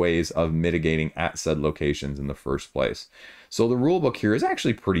other ways of mitigating at said locations in the first place. So the rulebook here is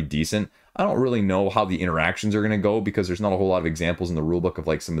actually pretty decent. I don't really know how the interactions are going to go because there's not a whole lot of examples in the rulebook of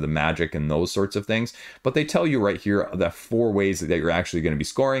like some of the magic and those sorts of things. But they tell you right here the 4 ways that you're actually going to be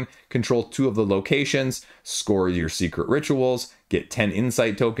scoring. Control 2 of the locations, score your secret rituals, get 10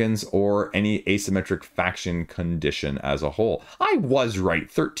 insight tokens, or any asymmetric faction condition as a whole. I was right,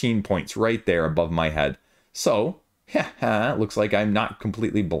 13 points right there above my head. So, it looks like I'm not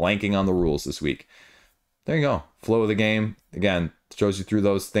completely blanking on the rules this week. There you go. Flow of the game. Again, shows you through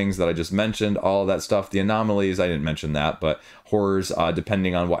those things that I just mentioned, all of that stuff. The anomalies, I didn't mention that, but horrors,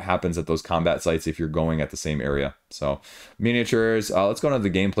 depending on what happens at those combat sites if you're going at the same area. So, miniatures. Let's go into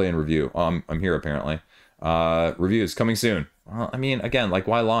the gameplay and review. I'm here, apparently. Reviews coming soon. Well, I mean, again, like,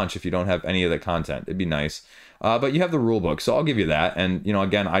 why launch if you don't have any of the content? It'd be nice. But you have the rulebook, so I'll give you that. And, you know,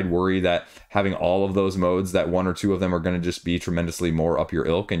 again, I'd worry that having all of those modes, that 1 or 2 of them are going to just be tremendously more up your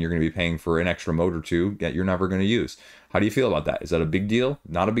ilk, and you're going to be paying for an extra mode or 2 that you're never going to use. How do you feel about that? Is that a big deal?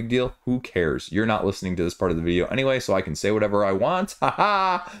 Not a big deal? Who cares? You're not listening to this part of the video anyway, so I can say whatever I want.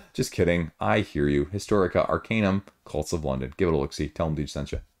 Haha! Just kidding. I hear you. Historica, Arcanum, Cults of London. Give it a look-see. Tell them Liege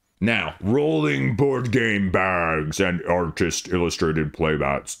sent you. Now, rolling board game bags and artist illustrated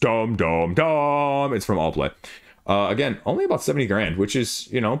playmats. Dum dum dum. It's from Allplay. Again, only about 70 grand, which is,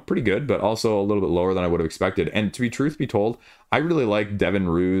 you know, pretty good, but also a little bit lower than I would have expected. And to be truth be told, I really like Devin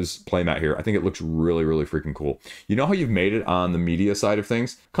Rue's playmat here. I think it looks really, really freaking cool. You know how you've made it on the media side of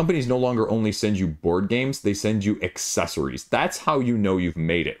things? Companies no longer only send you board games, they send you accessories. That's how you know you've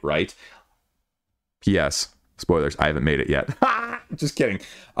made it, right? P.S. Spoilers, I haven't made it yet. Just kidding.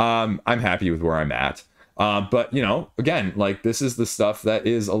 I'm happy with where I'm at. But, you know, again, like, this is the stuff that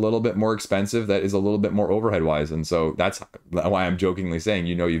is a little bit more expensive, that is a little bit more overhead wise. And so that's why I'm jokingly saying,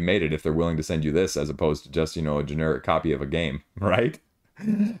 you know, you've made it if they're willing to send you this as opposed to just, you know, a generic copy of a game, right?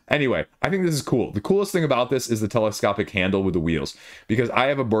 Anyway, I think this is cool. The coolest thing about this is the telescopic handle with the wheels, because I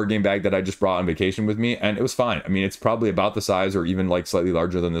have a board game bag that I just brought on vacation with me, and it was fine. I mean, it's probably about the size or even like slightly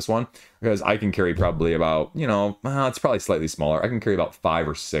larger than this one, because I can carry probably about, you know, it's probably slightly smaller. I can carry about 5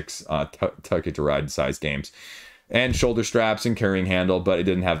 or 6 Ticket to Ride size games, and shoulder straps and carrying handle, but it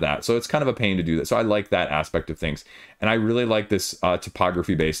didn't have that. So it's kind of a pain to do that. So I like that aspect of things. And I really like this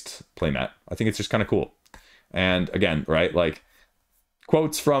topography based playmat. I think it's just kind of cool. And again, right, like,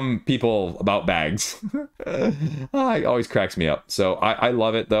 quotes from people about bags. It always cracks me up. So I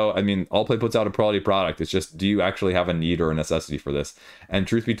love it, though. I mean, Allplay puts out a quality product. It's just, do you actually have a need or a necessity for this? And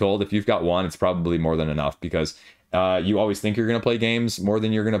truth be told, if you've got one, it's probably more than enough, because you always think you're going to play games more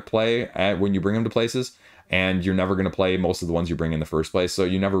than you're going to play when you bring them to places. And you're never going to play most of the ones you bring in the first place. So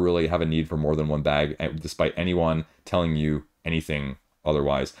you never really have a need for more than one bag, despite anyone telling you anything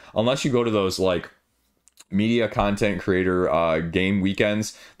otherwise. Unless you go to those, like, media content creator game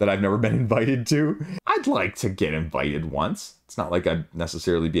weekends that I've never been invited to. I'd like to get invited once. It's not like I'd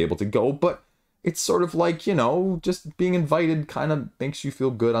necessarily be able to go, but it's sort of like, you know, just being invited kind of makes you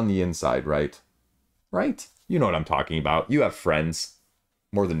feel good on the inside, right? Right? You know what I'm talking about. You have friends.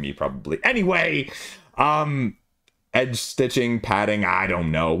 More than me, probably. Anyway, edge stitching, padding, I don't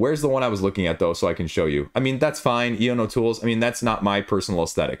know. Where's the one I was looking at, though, so I can show you? I mean, that's fine. Iono tools. I mean, that's not my personal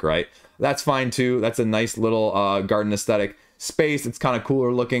aesthetic, right? That's fine, too. That's a nice little garden aesthetic. Space, it's kind of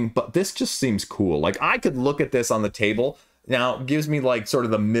cooler looking, but this just seems cool. Like, I could look at this on the table. Now, it gives me, like, sort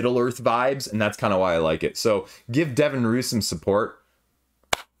of the Middle-earth vibes, and that's kind of why I like it. So, give Devin Roos some support.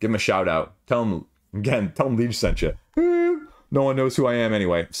 Give him a shout-out. Tell him, again, tell him Liege sent you. No one knows who I am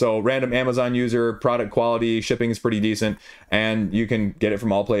anyway. So, random Amazon user, product quality, shipping is pretty decent, and you can get it from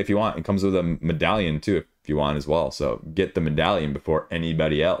Allplay if you want. It comes with a medallion, too, if you want as well. So, get the medallion before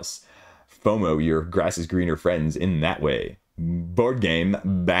anybody else. FOMO your grass is greener friends in that way. Board game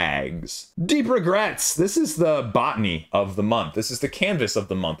bags. Deep regrets. This is the botany of the month. This is the canvas of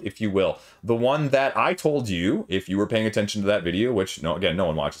the month, if you will. The one that I told you, if you were paying attention to that video, which, no, again, no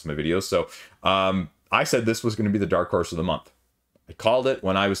one watches my videos, so I said this was going to be the dark horse of the month. I called it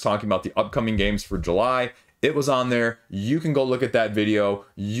when I was talking about the upcoming games for July. It was on there. You can go look at that video.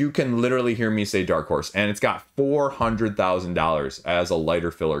 You can literally hear me say dark horse. And it's got $400,000 as a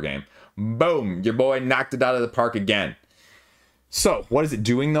lighter filler game. Boom, your boy knocked it out of the park again. So what is it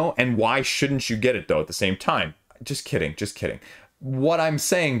doing though? And why shouldn't you get it though at the same time? Just kidding, just kidding. What I'm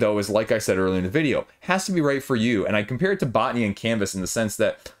saying though is, like I said earlier in the video, has to be right for you. And I compare it to Botany and Canvas in the sense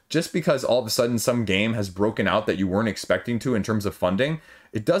that just because all of a sudden some game has broken out that you weren't expecting to in terms of funding,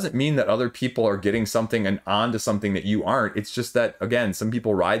 it doesn't mean that other people are getting something and onto something that you aren't. It's just that, again, some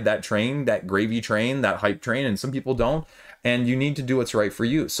people ride that train, that gravy train, that hype train, and some people don't. And you need to do what's right for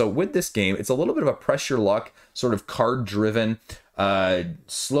you. So with this game, it's a little bit of a press your luck, sort of card-driven,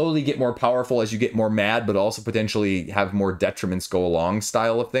 slowly get more powerful as you get more mad, but also potentially have more detriments go along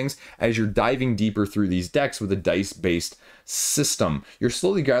style of things as you're diving deeper through these decks with a dice-based system. You're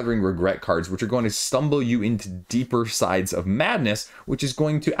slowly gathering regret cards, which are going to stumble you into deeper sides of madness, which is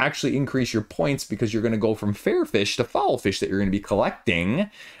going to actually increase your points because you're going to go from fair fish to foul fish that you're going to be collecting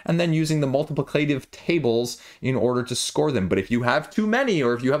and then using the multiplicative tables in order to score them. But if you have too many,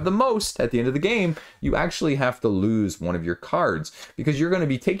 or if you have the most at the end of the game, you actually have to lose one of your cards because you're going to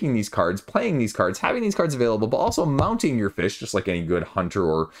be taking these cards, playing these cards, having these cards available, but also mounting your fish just like any good hunter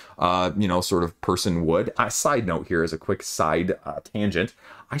or, sort of person would. A side note here as a quick side tangent.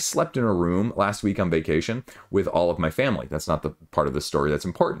 I slept in a room last week on vacation with all of my family. That's not the part of the story that's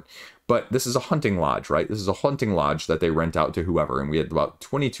important. But this is a hunting lodge, right? This is a hunting lodge that they rent out to whoever. And we had about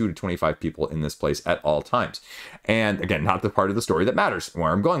 22 to 25 people in this place at all times. And again, not the part of the story that matters,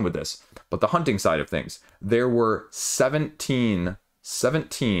 where I'm going with this, but the hunting side of things. There were 17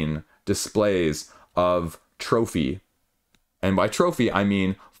 displays of trophy. And by trophy, I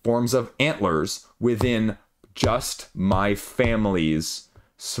mean forms of antlers within just my family's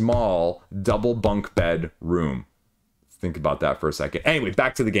small double bunk bed room. Think about that for a second. Anyway,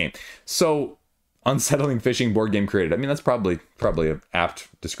 back to the game. So, Unsettling Fishing board game created. I mean, that's probably an apt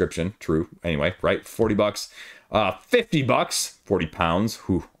description. True. Anyway, right? $40, $50, 40 pounds.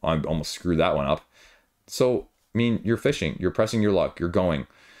 Whew, I almost screwed that one up. So, I mean, you're fishing, you're pressing your luck, you're going,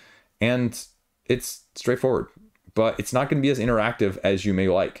 and it's straightforward. But it's not going to be as interactive as you may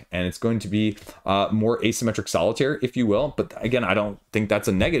like. And it's going to be more asymmetric solitaire, if you will. But again, I don't think that's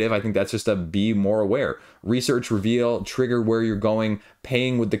a negative. I think that's just a be more aware. Research, reveal, trigger where you're going,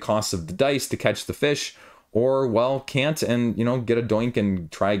 paying with the cost of the dice to catch the fish, or, well, can't and, get a doink and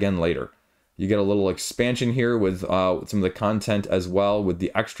try again later. You get a little expansion here with some of the content as well, with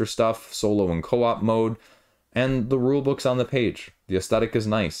the extra stuff, solo and co-op mode, and the rule book's on the page. The aesthetic is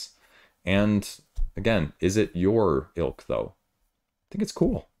nice. And again, is it your ilk, though? I think it's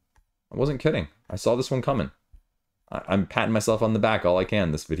cool. I wasn't kidding. I saw this one coming. I'm patting myself on the back all I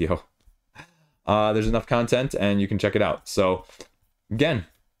can this video. There's enough content, and you can check it out. So, again,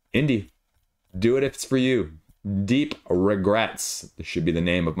 indie. Do it if it's for you. Deep Regrets. This should be the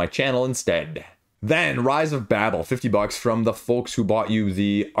name of my channel instead. Then, Rise of Babel, $50 from the folks who bought you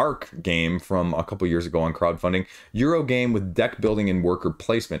the Arc game from a couple years ago on crowdfunding. Euro game with deck building and worker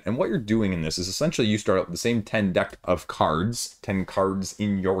placement. And what you're doing in this is essentially you start out with the same 10 deck of cards, 10 cards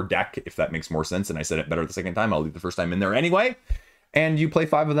in your deck, if that makes more sense. And I said it better the second time. I'll leave the first time in there anyway. And you play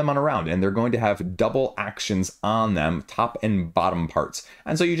 5 of them on a round, and they're going to have double actions on them, top and bottom parts.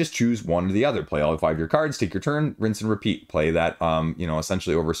 And so you just choose one or the other. Play all 5 of your cards, take your turn, rinse and repeat. Play that,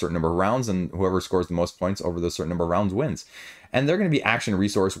 essentially over a certain number of rounds, and whoever scores the most points over the certain number of rounds wins. And they're going to be action,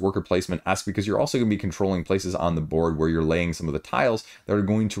 resource, worker placement-esque because you're also going to be controlling places on the board where you're laying some of the tiles that are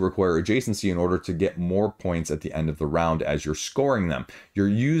going to require adjacency in order to get more points at the end of the round as you're scoring them. You're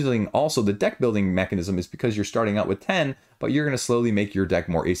using also the deck building mechanism is because you're starting out with 10, but you're going to slowly make your deck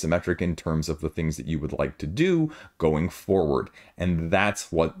more asymmetric in terms of the things that you would like to do going forward. And that's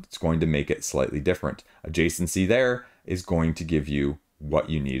what's going to make it slightly different. Adjacency there is going to give you what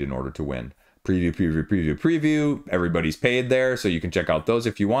you need in order to win. Preview. Everybody's paid there, so you can check out those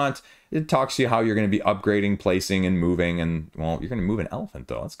if you want. It talks to you how you're going to be upgrading, placing, and moving. And, well, you're going to move an elephant,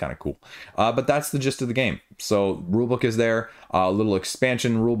 though. That's kind of cool. But that's the gist of the game. So rulebook is there. A little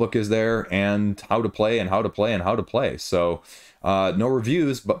expansion rulebook is there. And how to play and how to play and how to play. So no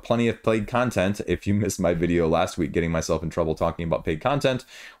reviews, but plenty of paid content. If you missed my video last week getting myself in trouble talking about paid content,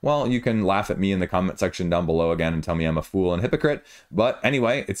 well, you can laugh at me in the comment section down below again and tell me I'm a fool and hypocrite. But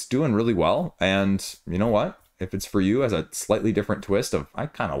anyway, it's doing really well. And you know what? If it's for you as a slightly different twist of, I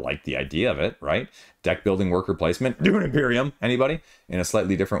kind of like the idea of it, right? Deck building, worker placement, do an Imperium, anybody? In a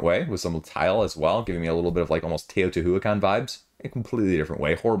slightly different way with some tile as well, giving me a little bit of like almost Teotihuacan vibes. A completely different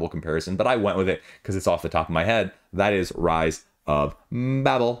way, horrible comparison, but I went with it because it's off the top of my head. That is Rise of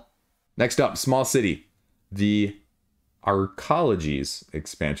Babel. Next up, small city. The Arcologies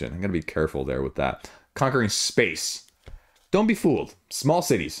expansion. I'm going to be careful there with that. Conquering space. Don't be fooled. Small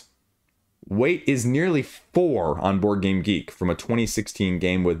cities. Weight is nearly 4 on Board Game Geek from a 2016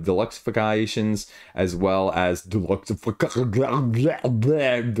 game with deluxifications as well as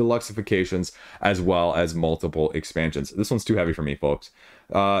deluxifications as well as multiple expansions. This one's too heavy for me, folks.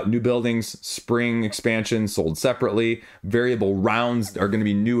 New buildings, spring expansion sold separately. Variable rounds are going to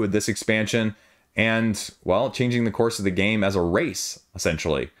be new with this expansion. And, well, changing the course of the game as a race,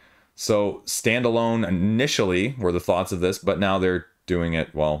 essentially. So standalone initially were the thoughts of this, but now they're doing it,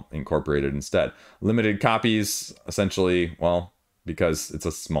 well, incorporated instead. Limited copies, essentially, well, because it's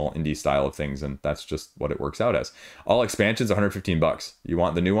a small indie style of things, and that's just what it works out as. All expansions, 115 bucks. You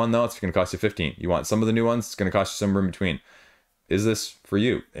want the new one, though, it's going to cost you 15. You want some of the new ones, it's going to cost you somewhere in between. Is this for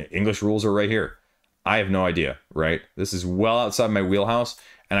you? English rules are right here. I have no idea, right? This is well outside my wheelhouse,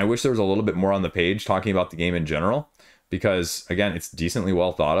 and I wish there was a little bit more on the page talking about the game in general, because, again, it's decently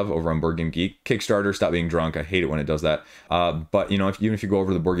well thought of over on Board Game Geek. Kickstarter, stop being drunk. I hate it when it does that. But, you know, even if you go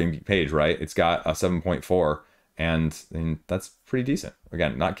over the Board Game Geek page, right, it's got a 7.4, and that's pretty decent.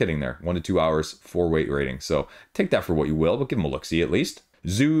 Again, not kidding there. 1 to 2 hours, 4 weight rating. So take that for what you will, but give them a look-see at least.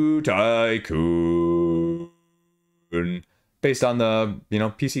 Zoo Tycoon. Based on the, you know,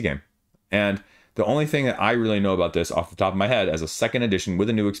 PC game. And the only thing that I really know about this off the top of my head as a second edition with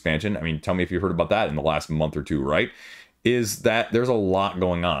a new expansion, I mean, tell me if you heard about that in the last month or two, right? Is that there's a lot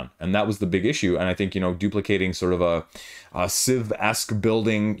going on. And that was the big issue. And I think, you know, duplicating sort of a Civ-esque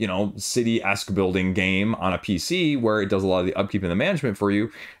building, you know, city-esque building game on a PC where it does a lot of the upkeep and the management for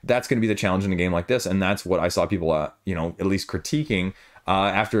you, that's going to be the challenge in a game like this. And that's what I saw people, you know, at least critiquing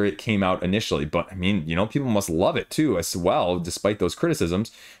after it came out initially. But I mean, you know, people must love it too as well, despite those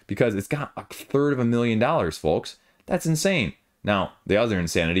criticisms, because it's got $250,000, folks. That's insane. Now, the other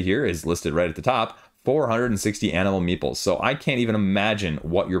insanity here is listed right at the top, 460 animal meeples. So I can't even imagine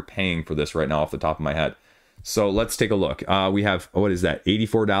what you're paying for this right now off the top of my head. So let's take a look. We have, what is that?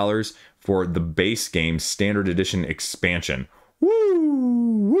 $84 for the base game standard edition expansion.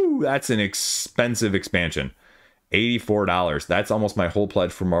 Woo! That's an expensive expansion. $84. That's almost my whole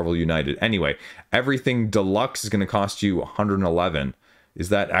pledge for Marvel United. Anyway, everything deluxe is going to cost you $111. Is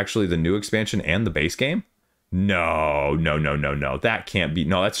that actually the new expansion and the base game? No. That can't be.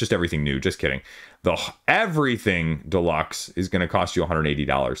 No, that's just everything new. Just kidding. The everything deluxe is going to cost you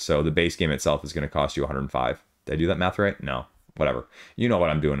 $180. So the base game itself is going to cost you $105. Did I do that math right? No. Whatever. You know what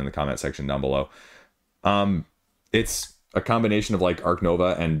I'm doing in the comment section down below. It's a combination of like Arc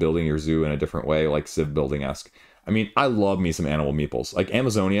Nova and building your zoo in a different way, like Civ building-esque. I mean, I love me some animal meeples. Like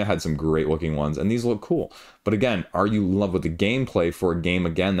Amazonia had some great looking ones, and these look cool. But again, are you in love with the gameplay for a game,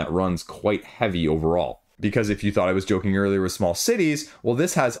 again, that runs quite heavy overall? Because if you thought I was joking earlier with small cities, well,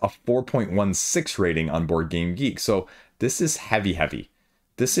 this has a 4.16 rating on Board Game Geek. So this is heavy.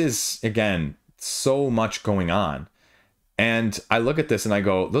 This is, again, so much going on. And I look at this and I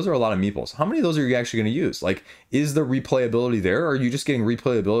go, those are a lot of meeples. How many of those are you actually going to use? Like, is the replayability there? Or are you just getting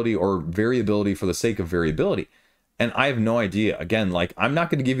replayability or variability for the sake of variability? And I have no idea. Again, like, I'm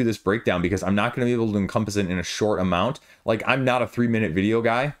not going to give you this breakdown because I'm not going to be able to encompass it in a short amount. Like, I'm not a 3-minute video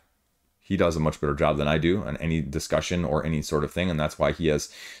guy. He does a much better job than I do on any discussion or any sort of thing. And that's why he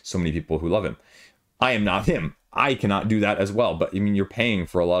has so many people who love him. I am not him. I cannot do that as well. But I mean, you're paying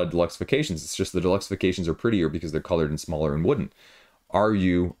for a lot of deluxifications. It's just the deluxifications are prettier because they're colored and smaller and wooden. Are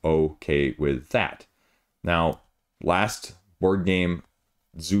you okay with that? Now, last board game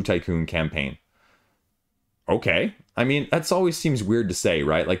Zoo Tycoon campaign. Okay. I mean, that's always seems weird to say,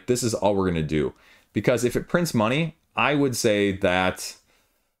 right? Like, this is all we're going to do. Because if it prints money, I would say that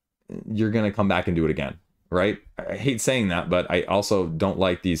you're going to come back and do it again, right? I hate saying that, but I also don't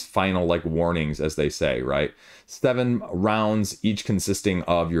like these final, like, warnings, as they say, right? 7 rounds, each consisting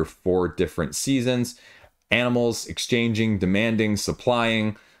of your 4 different seasons. Animals exchanging, demanding,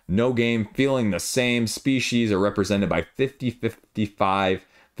 supplying. No game feeling the same. Species are represented by 55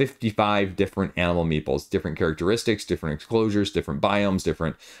 different animal meeples, different characteristics, different exposures, different biomes,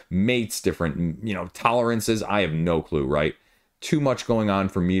 different mates, different, you know, tolerances. I have no clue, right? Too much going on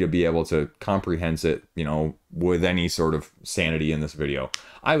for me to be able to comprehend it, you know, with any sort of sanity in this video.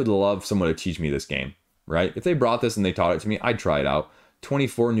 I would love someone to teach me this game, right? If they brought this and they taught it to me, I'd try it out.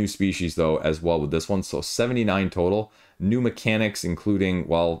 24 new species, though, as well with this one. So 79 total. New mechanics, including,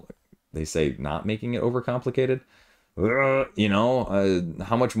 well, they say not making it overcomplicated. You know,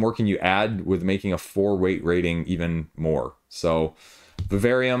 how much more can you add with making a 4 weight rating even more? So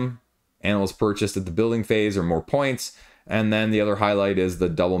vivarium, animals purchased at the building phase or more points. And then the other highlight is the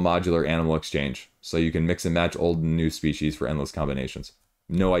double modular animal exchange. So you can mix and match old and new species for endless combinations.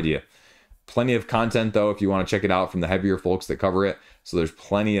 No idea. Plenty of content though if you want to check it out from the heavier folks that cover it. So there's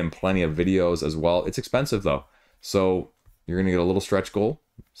plenty and plenty of videos as well. It's expensive though, so you're gonna get a little stretch goal.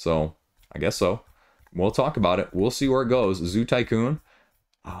 So I guess so. We'll talk about it. We'll see where it goes. Zoo Tycoon,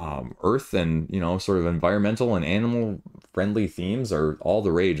 Earth, and sort of environmental and animal friendly themes are all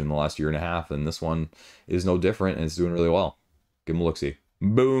the rage in the last year and a half, and this one is no different, and it's doing really well. Give them a look-see.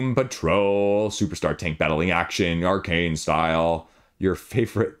 Boom Patrol, superstar tank battling action, arcane style. Your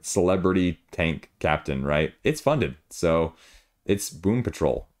favorite celebrity tank captain, right? It's funded, so it's Boom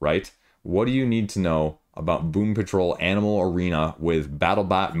Patrol, right? What do you need to know about Boom Patrol Animal Arena with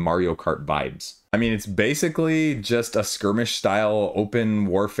BattleBot Mario Kart vibes? I mean, it's basically just a skirmish style open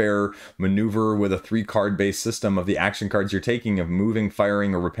warfare maneuver with a 3-card based system of the action cards you're taking of moving,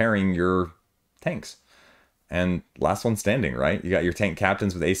 firing, or repairing your tanks. And last one standing, right? You got your tank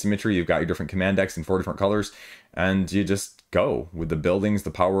captains with asymmetry, you've got your different command decks in 4 different colors, and you just go with the buildings,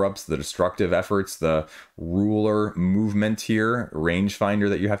 the power-ups, the destructive efforts, the ruler movement here, rangefinder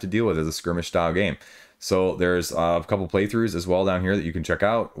that you have to deal with as a skirmish style game. So there's a couple playthroughs as well down here that you can check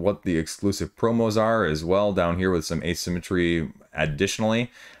out. What the exclusive promos are as well down here with some asymmetry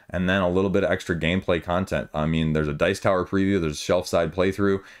additionally. And then a little bit of extra gameplay content. I mean, there's a Dice Tower preview, there's a shelf side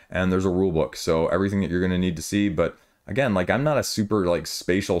playthrough, and there's a rule book. So everything that you're going to need to see. But again, like, I'm not a super like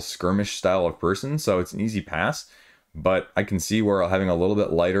spatial skirmish style of person, so it's an easy pass. But I can see where having a little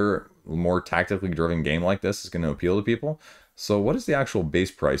bit lighter, more tactically driven game like this is going to appeal to people. So what is the actual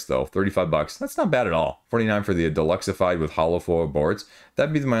base price though? 35 bucks. That's not bad at all. 49 for the Deluxeified with hollow foil boards.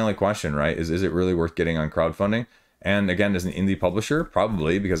 That'd be my only question, right? Is it really worth getting on crowdfunding? And again, as an indie publisher,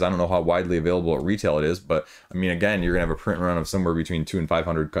 probably, because I don't know how widely available at retail it is. But I mean, again, you're gonna have a print run of somewhere between 200 and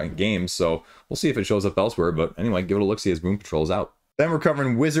 500 games. So we'll see if it shows up elsewhere. But anyway, give it a look-see as Boom Patrol is out. Then we're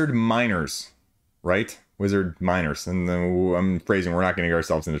covering Wizard Miners, right? Wizard Miners, and then I'm phrasing, we're not getting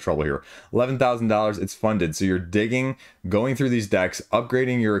ourselves into trouble here. $11,000, it's funded, so you're digging, going through these decks,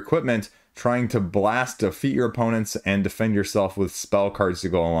 upgrading your equipment, trying to blast, defeat your opponents, and defend yourself with spell cards to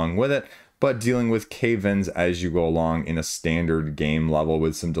go along with it, but dealing with cave-ins as you go along in a standard game level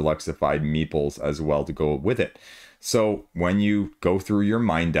with some Deluxeified meeples as well to go with it. So when you go through your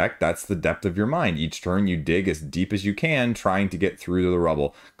mine deck, that's the depth of your mine. Each turn you dig as deep as you can, trying to get through to the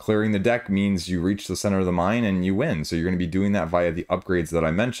rubble. Clearing the deck means you reach the center of the mine and you win. So you're going to be doing that via the upgrades that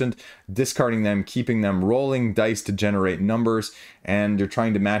I mentioned, discarding them, keeping them, rolling dice to generate numbers, and you're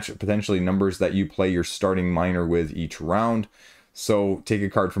trying to match potentially numbers that you play your starting miner with each round. So take a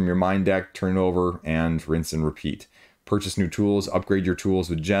card from your mine deck, turn it over, and rinse and repeat. Purchase new tools, upgrade your tools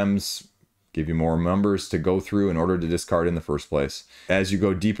with gems, give you more numbers to go through in order to discard in the first place. As you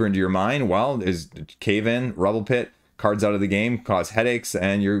go deeper into your mine, well, is cave in, rubble pit, cards out of the game, cause headaches,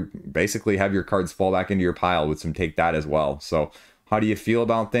 and you basically have your cards fall back into your pile with some take that as well. So how do you feel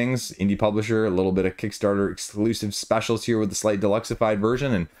about things? Indie publisher, a little bit of Kickstarter exclusive specials here with the slight Deluxeified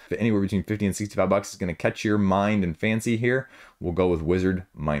version, and anywhere between 50 and 65 bucks is going to catch your mind and fancy here. We'll go with Wizard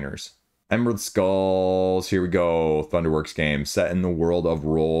Miners. Emerald Skulls, here we go. Thunderworks game set in the world of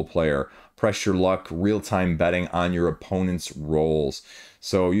Role Player. Press your luck, real-time betting on your opponent's rolls.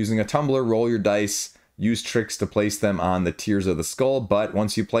 So using a tumbler, roll your dice, use tricks to place them on the tiers of the skull, but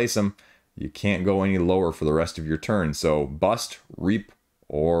once you place them, you can't go any lower for the rest of your turn. So bust, reap,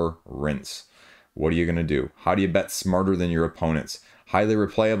 or rinse. What are you going to do? How do you bet smarter than your opponents? Highly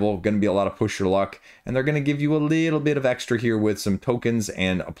replayable, going to be a lot of push your luck, and they're going to give you a little bit of extra here with some tokens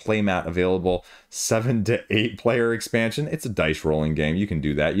and a playmat available. 7 to 8 player expansion. It's a dice rolling game. You can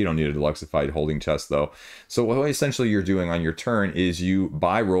do that. You don't need a Deluxeified holding chest though. So what essentially you're doing on your turn is you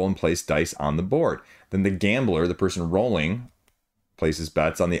buy, roll, and place dice on the board. Then the gambler, the person rolling, places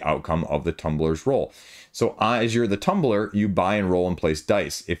bets on the outcome of the tumbler's roll. So as you're the tumbler, you buy and roll and place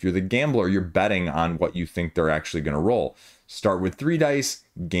dice. If you're the gambler, you're betting on what you think they're actually going to roll. Start with 3 dice,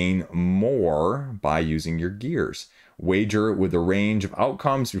 gain more by using your gears. Wager with a range of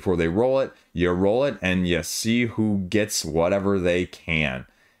outcomes before they roll it. You roll it and you see who gets whatever they can.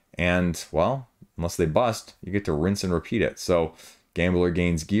 And, well, unless they bust, you get to rinse and repeat it. So gambler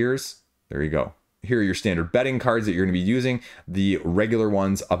gains gears. There you go. Here are your standard betting cards that you're going to be using. The regular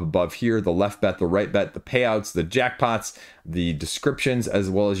ones up above here, the left bet, the right bet, the payouts, the jackpots, the descriptions, as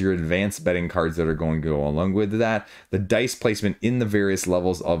well as your advanced betting cards that are going to go along with that. The dice placement in the various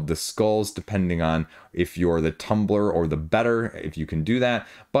levels of the skulls, depending on if you're the tumbler or the bettor, if you can do that.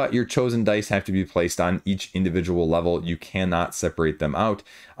 But your chosen dice have to be placed on each individual level. You cannot separate them out.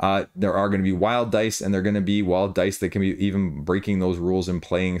 There are going to be wild dice, and they're going to be wild dice that can be even breaking those rules and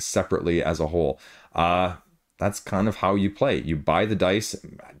playing separately as a whole. That's kind of how you play. You buy the dice,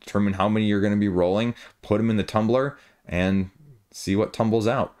 determine how many you're going to be rolling, put them in the tumbler, and see what tumbles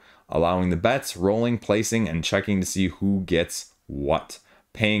out. allowing the bets, rolling, placing, and checking to see who gets what.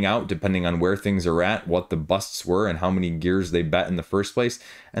 Paying out depending on where things are at, what the busts were, and how many gears they bet in the first place.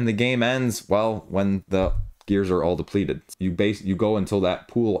 And the game ends, well, when the gears are all depleted. You go until that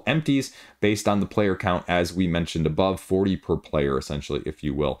pool empties based on the player count, as we mentioned above, 40 per player, essentially, if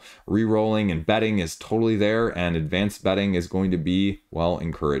you will. Rerolling and betting is totally there, and advanced betting is going to be, well,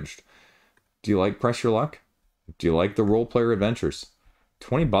 encouraged. Do you like Press Your Luck? Do you like the role player adventures?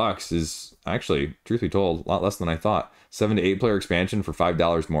 $20 is actually, truth be told, a lot less than I thought. 7 to 8 player expansion for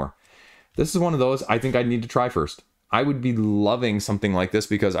 $5 more. This is one of those I think I'd need to try first. I would be loving something like this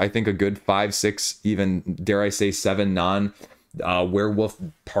because I think a good 5, 6, even dare I say 7 werewolf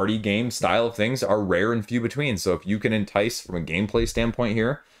party game style of things are rare and few between. So if you can entice from a gameplay standpoint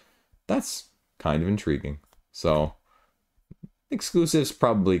here, that's kind of intriguing. So exclusives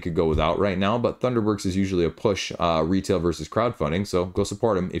probably could go without right now, but Thunderworks is usually a push retail versus crowdfunding, so go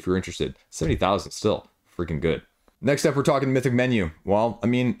support them if you're interested. 70,000 still freaking good. Next up, we're talking Mythic Menu. Well, I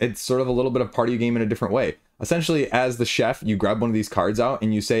mean, it's sort of a little bit of party game in a different way. Essentially, as the chef, you grab one of these cards out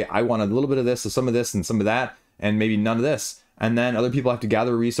and you say, I want a little bit of this, some of this, and some of that, and maybe none of this. And then other people have to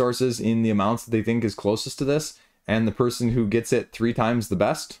gather resources in the amounts that they think is closest to this, and the person who gets it 3 times the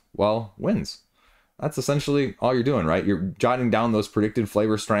best, well, wins. That's essentially all you're doing, right? You're jotting down those predicted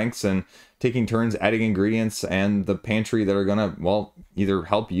flavor strengths and taking turns adding ingredients and the pantry that are gonna, well, either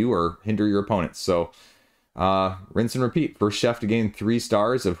help you or hinder your opponents. So rinse and repeat. First chef to gain 3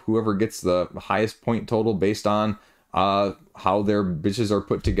 stars of whoever gets the highest point total based on how their bitches are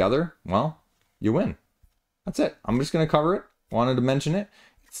put together. Well, you win. That's it. I'm just gonna cover it. Wanted to mention it.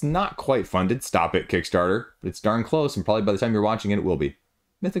 It's not quite funded. Stop it, Kickstarter. But it's darn close, and probably by the time you're watching it, it will be.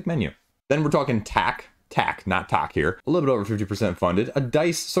 Mythic Menu. Then we're talking tack, not talk here. A little bit over 50% funded. A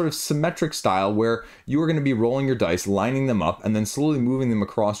dice sort of symmetric style where you are going to be rolling your dice, lining them up, and then slowly moving them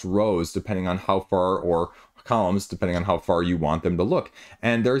across rows depending on how far, or columns depending on how far you want them to look.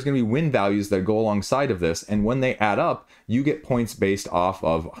 And there's going to be win values that go alongside of this, and when they add up, you get points based off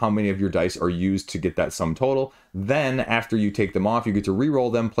of how many of your dice are used to get that sum total. Then after you take them off, you get to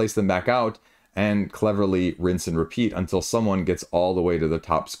re-roll them, place them back out, and cleverly rinse and repeat until someone gets all the way to the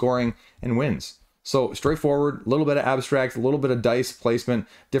top scoring and wins. So straightforward, a little bit of abstract, a little bit of dice placement,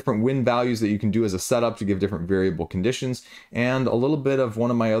 different win values that you can do as a setup to give different variable conditions, and a little bit of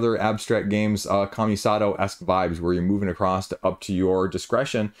one of my other abstract games, Kamisado-esque vibes, where you're moving across to up to your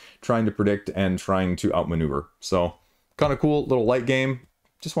discretion, trying to predict and trying to outmaneuver. So kind of cool, little light game.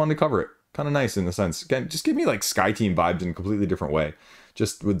 Just wanted to cover it. Kind of nice in the sense. Again, just give me like Sky Team vibes in a completely different way,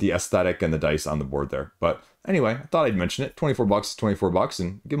 just with the aesthetic and the dice on the board there. But anyway, I thought I'd mention it. $24 is $24,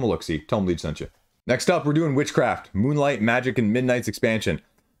 and give them a look-see. Tell them Liege sent you. Next up, we're doing Witchcraft, Moonlight, Magic, and Midnight's expansion.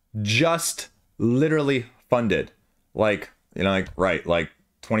 Just literally funded. Like, you know, like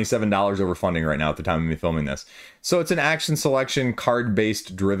 $27 over funding right now at the time of me filming this. So it's an action selection,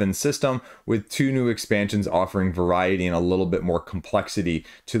 card-based driven system with 2 new expansions offering variety and a little bit more complexity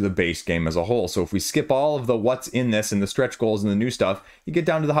to the base game as a whole. So if we skip all of the what's in this and the stretch goals and the new stuff, you get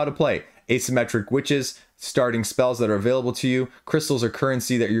down to the how to play. Asymmetric witches, starting spells that are available to you. Crystals are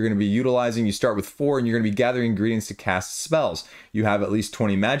currency that you're going to be utilizing. You start with 4 and you're going to be gathering ingredients to cast spells. You have at least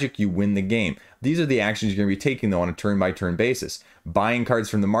 20 magic, you win the game. These are the actions you're going to be taking though on a turn-by-turn basis. Buying cards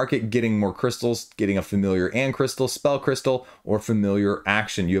from the market, getting more crystals, getting a familiar and crystal, spell crystal, or familiar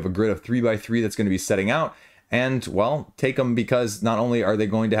action. You have a grid of 3x3 that's going to be setting out, and well, take them because not only are they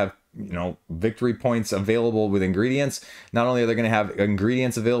going to have, you know, victory points available with ingredients, not only are they going to have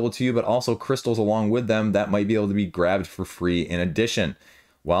ingredients available to you, but also crystals along with them that might be able to be grabbed for free in addition.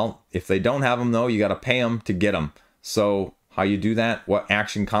 Well, if they don't have them though, you got to pay them to get them. So how you do that, what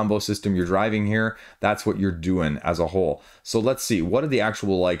action combo system you're driving here, that's what you're doing as a whole. So let's see, what are the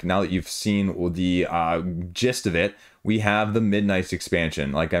actual, like, now that you've seen the gist of it, we have the Midnight's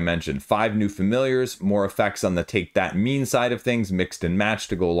expansion. Like I mentioned, 5 new familiars, more effects on the take that mean side of things, mixed and matched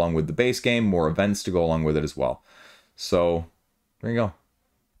to go along with the base game, more events to go along with it as well. So there you go.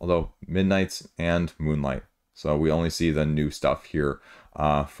 Although Midnight's and Moonlight. So we only see the new stuff here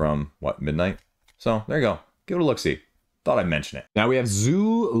from what, Midnight? So there you go. Give it a look-see. Thought I'd mention it. Now we have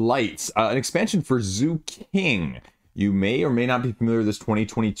Zoo Lights, an expansion for Zoo King. You may or may not be familiar with this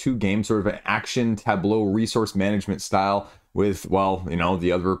 2022 game, sort of an action tableau resource management style with, well, you know,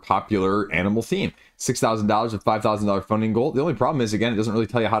 the other popular animal theme. $6,000 with $5,000 funding goal. The only problem is, again, it doesn't really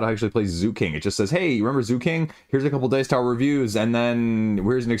tell you how to actually play Zoo King. It just says, hey, you remember Zoo King? Here's a couple Dice Tower reviews, and then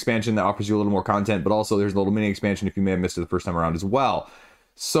here's an expansion that offers you a little more content, but also there's a little mini expansion if you may have missed it the first time around as well.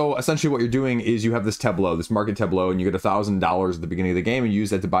 So essentially what you're doing is you have this tableau, this market tableau, and you get $1,000 at the beginning of the game and you use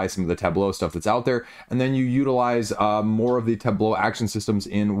that to buy some of the tableau stuff that's out there. And then you utilize more of the tableau action systems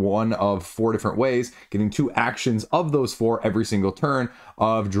in one of 4 different ways, getting 2 actions of those 4 every single turn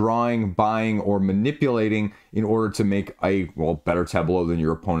of drawing, buying, or manipulating in order to make a, well, better tableau than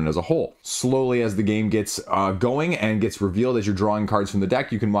your opponent as a whole. Slowly as the game gets going and gets revealed as you're drawing cards from the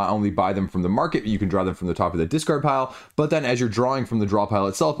deck, you can not only buy them from the market, you can draw them from the top of the discard pile, but then as you're drawing from the draw pile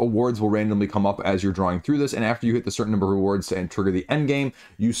itself, awards will randomly come up as you're drawing through this, and after you hit the certain number of rewards and trigger the end game,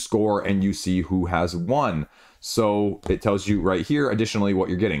 you score and you see who has won. So it tells you right here, additionally, what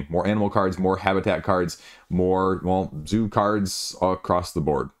you're getting. More animal cards, more habitat cards, more, well, zoo cards across the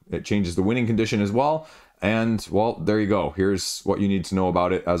board. It changes the winning condition as well. And, well, there you go. Here's what you need to know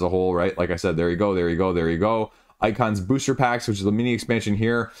about it as a whole, right? Like I said, there you go, there you go, there you go. Icons booster packs, which is a mini expansion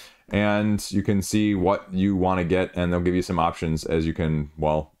here. And you can see what you want to get, and they'll give you some options as you can,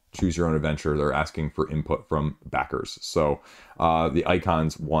 well, choose your own adventure. They're asking for input from backers. So the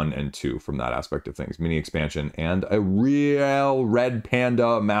icons 1 and 2 from that aspect of things. Mini expansion and a real red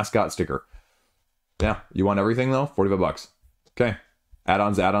panda mascot sticker. Yeah, you want everything though? 45 bucks. Okay.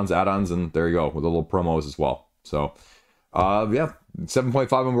 Add-ons, add-ons, add-ons, and there you go with the little promos as well. So yeah,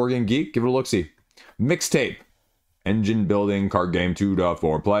 7.5 on Board Game Geek. Give it a look-see. Mixtape. Engine building card game 2 to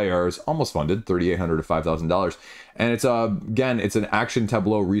 4 players, almost funded, $3,800 to $5,000, and it's again, it's an action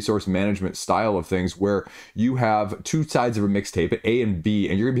tableau resource management style of things where you have 2 sides of a mixtape, A and B,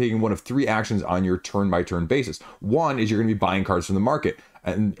 and you're gonna be taking one of 3 actions on your turn-by-turn basis. 1 is you're gonna be buying cards from the market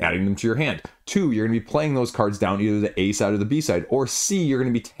and adding them to your hand. 2, you're gonna be playing those cards down either the A side or the B side, or C, you're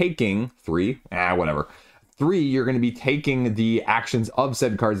gonna be taking 3, whatever. 3, you're going to be taking the actions of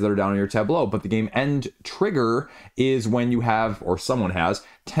said cards that are down on your tableau, but the game end trigger is when you have, or someone has,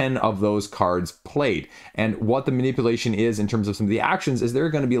 10 of those cards played. And what the manipulation is in terms of some of the actions is there are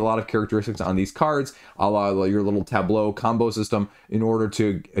going to be a lot of characteristics on these cards, a la your little tableau combo system, in order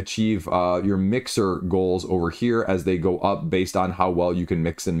to achieve your mixer goals over here as they go up based on how well you can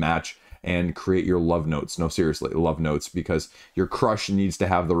mix and match and create your love notes. No, seriously, love notes, because your crush needs to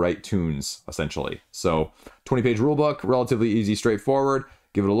have the right tunes, essentially. So 20-page rulebook, relatively easy, straightforward.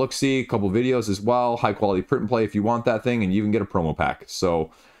 Give it a look-see, a couple videos as well, high-quality print and play if you want that thing, and you even get a promo pack. So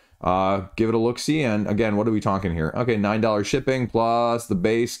give it a look-see, and again, what are we talking here? Okay, $9 shipping plus the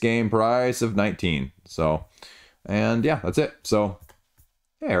base game price of $19. So, and yeah, that's it. So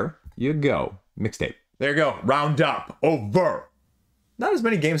there you go. Mixtape. There you go. Round up. Over. Not as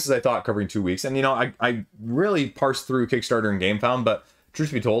many games as I thought covering 2 weeks. And, you know, I really parsed through Kickstarter and Gamefound, but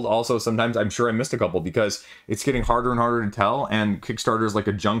truth be told, also sometimes I'm sure I missed a couple because it's getting harder and harder to tell, and Kickstarter is like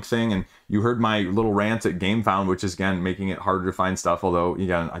a junk thing. And you heard my little rant at Gamefound, which is, again, making it harder to find stuff. Although,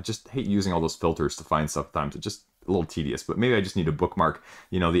 again, I just hate using all those filters to find stuff sometimes. It's just a little tedious. But maybe I just need to bookmark,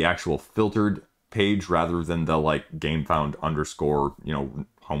 you know, the actual filtered page rather than the, like, Gamefound underscore, you know,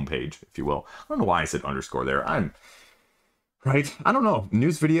 homepage, if you will. I don't know why I said underscore there. Right? I don't know.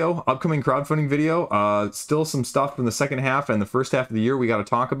 News video, upcoming crowdfunding video, still some stuff from the second half and the first half of the year we got to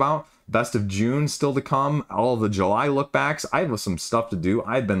talk about. Best of June still to come. All of the July lookbacks. I have some stuff to do.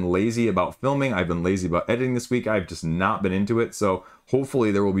 I've been lazy about filming. I've been lazy about editing this week. I've just not been into it. So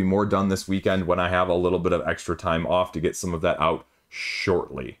hopefully there will be more done this weekend when I have a little bit of extra time off to get some of that out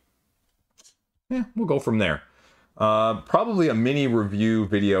shortly. Yeah, we'll go from there. Probably a mini review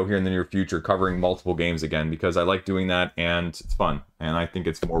video here in the near future covering multiple games again, because I like doing that and it's fun. And I think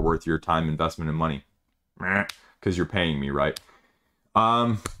it's more worth your time, investment, and money. Because you're paying me, right?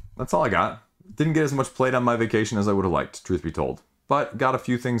 That's all I got. Didn't get as much played on my vacation as I would have liked, truth be told. But got a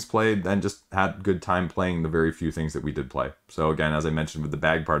few things played and just had good time playing the very few things that we did play. So again, as I mentioned with the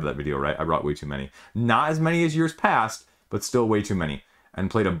bag part of that video, right? I brought way too many. Not as many as years past, but still way too many. And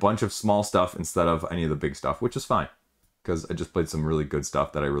played a bunch of small stuff instead of any of the big stuff, which is fine. Because I just played some really good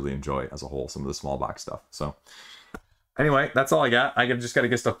stuff that I really enjoy as a whole, some of the small box stuff. So anyway, that's all I got. I just got to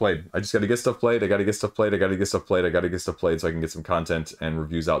get stuff played. I just got to get stuff played. I got to get stuff played. I got to get stuff played. I got to get stuff played so I can get some content and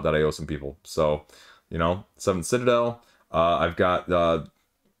reviews out that I owe some people. So, you know, 7th Citadel. I've got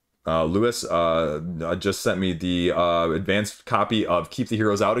Lewis just sent me the advanced copy of Keep the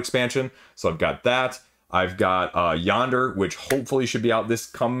Heroes Out expansion. So I've got that. I've got Yonder, which hopefully should be out this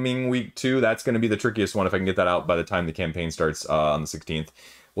coming week too. That's going to be the trickiest one if I can get that out by the time the campaign starts on the 16th.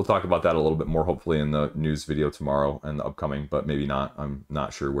 We'll talk about that a little bit more hopefully in the news video tomorrow and the upcoming, but maybe not. I'm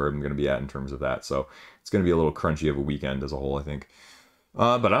not sure where I'm going to be at in terms of that. So it's going to be a little crunchy of a weekend as a whole, I think.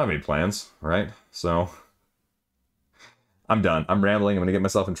 But I don't have any plans, right? So I'm done. I'm rambling. I'm going to get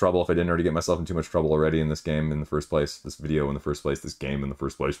myself in trouble if I didn't already get myself in too much trouble already in this game in the first place, this video in the first place, this game in the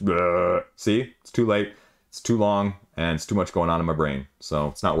first place. Blah. See? It's too late. It's too long, and it's too much going on in my brain. So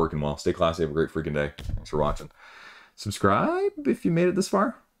it's not working well. Stay classy. Have a great freaking day. Thanks for watching. Subscribe if you made it this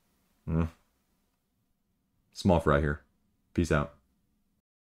far. Small fry here. Peace out.